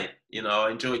to play. You know,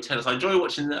 I enjoy tennis. I enjoy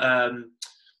watching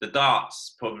the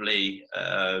darts, probably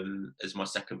is my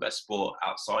second best sport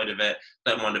outside of it.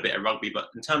 Don't mind a bit of rugby, but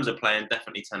in terms of playing,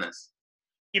 definitely tennis.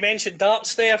 You mentioned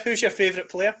darts there. Who's your favourite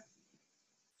player?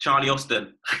 Charlie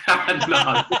Austin. No, I'm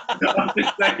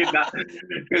just saying that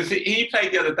because he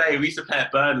played the other day. We used to play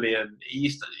at Burnley, and he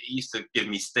used to give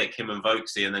me stick, him and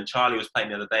Vokesy. And then Charlie was playing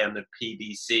the other day on the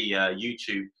PDC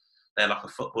YouTube. They're like a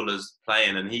footballers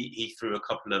playing, and he threw a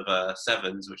couple of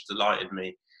sevens, which delighted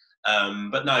me.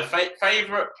 But no,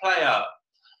 favourite player,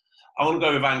 I want to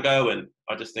go with Van Gerwen.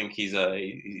 I just think he's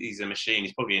a machine.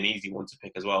 He's probably an easy one to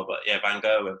pick as well. But yeah, Van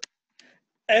Gerwen.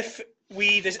 If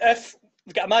we've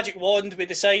got a magic wand, we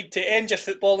decide to end your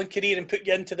footballing career and put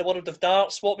you into the world of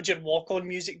darts, what would your walk-on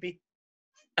music be?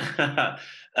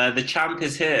 The champ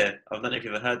is here. I don't know if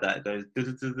you've ever heard that. It goes,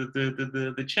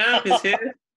 the champ is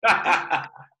here.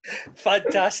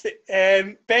 Fantastic.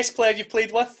 Best player you've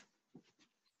played with?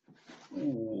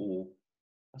 Ooh,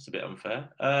 that's a bit unfair.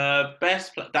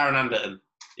 Darren Anderton.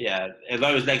 Yeah,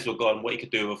 although his legs were gone, what he could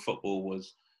do with football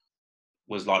was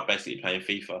like basically playing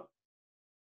FIFA.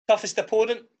 Toughest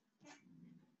opponent?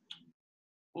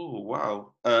 Oh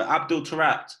wow, Abdul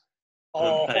Tarat.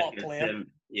 Oh, what a player!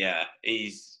 Him. Yeah,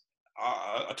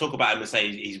 I talk about him and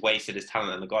say he's wasted his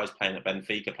talent, and the guy's playing at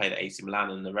Benfica, played at AC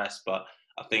Milan, and the rest. But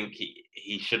I think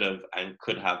he should have and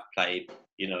could have played,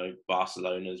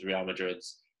 Barcelona's, Real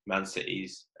Madrid's, Man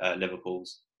City's,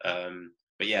 Liverpool's.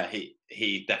 But yeah,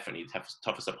 he definitely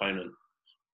toughest opponent.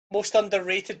 Most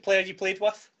underrated player you played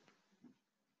with?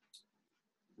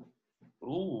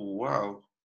 Oh wow,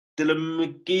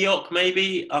 Dylan McGeoch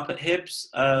maybe up at Hibs.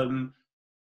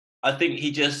 I think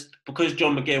because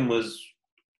John McGinn was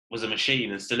a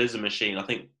machine and still is a machine. I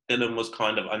think Dylan was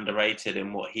kind of underrated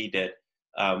in what he did.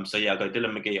 So yeah, I'll go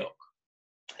Dylan McGeoch.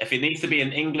 If it needs to be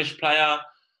an English player,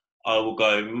 I will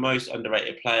go most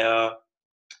underrated player.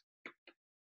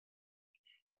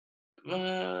 Do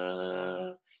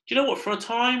you know what? For a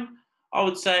time, I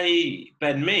would say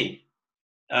Ben Mee.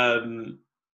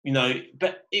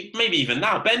 But maybe even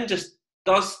now, Ben just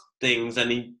does things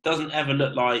and he doesn't ever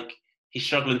look like he's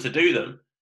struggling to do them.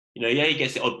 He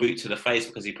gets the odd boot to the face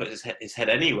because he puts his head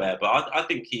anywhere. But I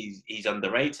think he's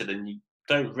underrated, and you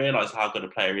don't realise how good a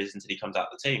player he is until he comes out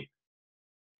of the team.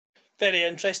 Very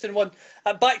interesting one.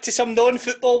 Back to some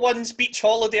non-football ones. Beach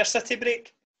holiday or city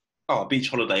break? Oh, beach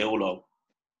holiday all on.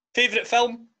 Favourite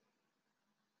film?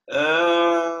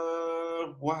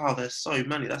 Wow, there's so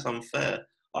many. That's unfair.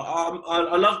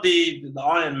 I love the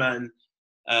Iron Man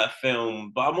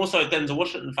film, but I'm also a Denzel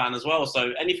Washington fan as well.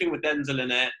 So anything with Denzel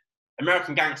in it,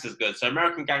 American Gangster's good. So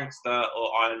American Gangster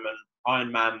or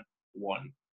Iron Man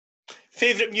 1.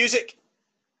 Favourite music?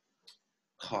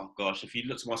 Oh gosh, if you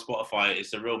look to my Spotify,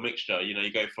 it's a real mixture.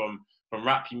 You go from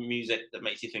rap music that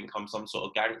makes you think I'm some sort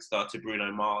of gangster to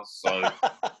Bruno Mars. So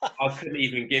I couldn't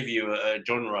even give you a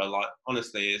genre. Like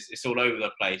honestly, it's all over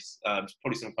the place. It's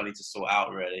probably something I need to sort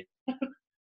out really.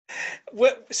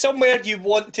 Somewhere you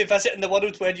want to visit in the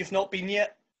world where you've not been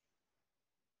yet?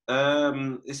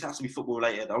 This has to be football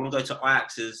related. I want to go to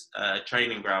Ajax's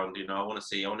training ground. I want to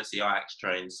see Ajax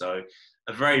train. So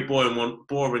a very boring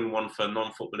one for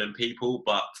non-footballing people.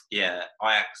 But yeah,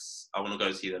 Ajax. I want to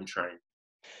go see them train.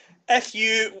 If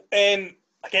you,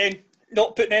 again,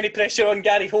 not putting any pressure on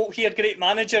Gary Holt here, great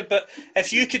manager, but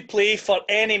if you could play for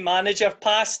any manager,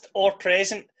 past or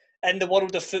present, in the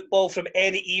world of football from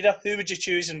any era, who would you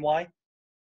choose and why?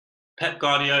 Pep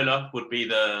Guardiola would be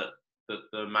the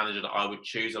manager that I would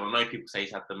choose. And I know people say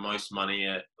he's had the most money,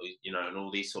 and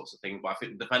all these sorts of things, but I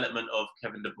think the development of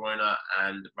Kevin De Bruyne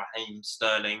and Raheem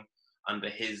Sterling under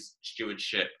his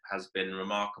stewardship has been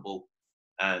remarkable.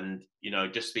 And,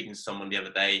 just speaking to someone the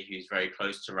other day who's very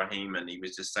close to Raheem, and he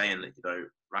was just saying that,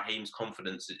 Raheem's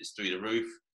confidence is through the roof.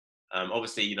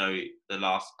 Obviously, the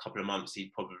last couple of months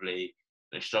he probably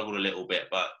struggled a little bit,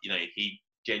 but, he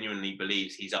genuinely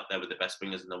believes he's up there with the best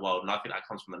wingers in the world. And I think that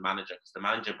comes from the manager, because the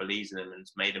manager believes in him and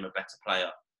has made him a better player.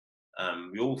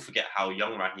 We all forget how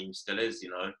young Raheem still is,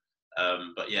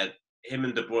 But yeah, him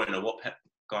and De Bruyne, what Pep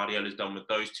Guardiola's done with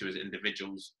those two as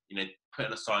individuals,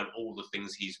 putting aside all the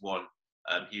things he's won,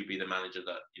 he'd be the manager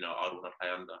that, I'd want to play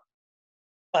under.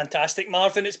 Fantastic,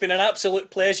 Marvin. It's been an absolute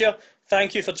pleasure.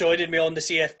 Thank you for joining me on the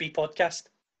CFB podcast.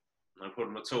 No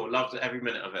problem at all. Loved every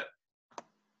minute of it.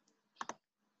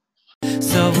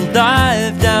 So we'll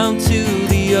dive down to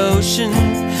the ocean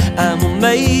and we'll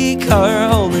make our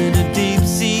home in a deep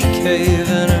sea cave,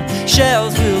 and our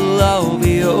shells will all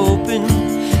be open.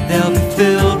 They'll be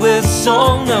filled with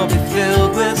song, they'll be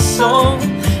filled with song.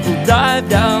 We'll dive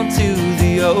down to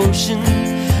the ocean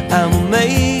and we'll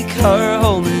make our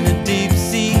home in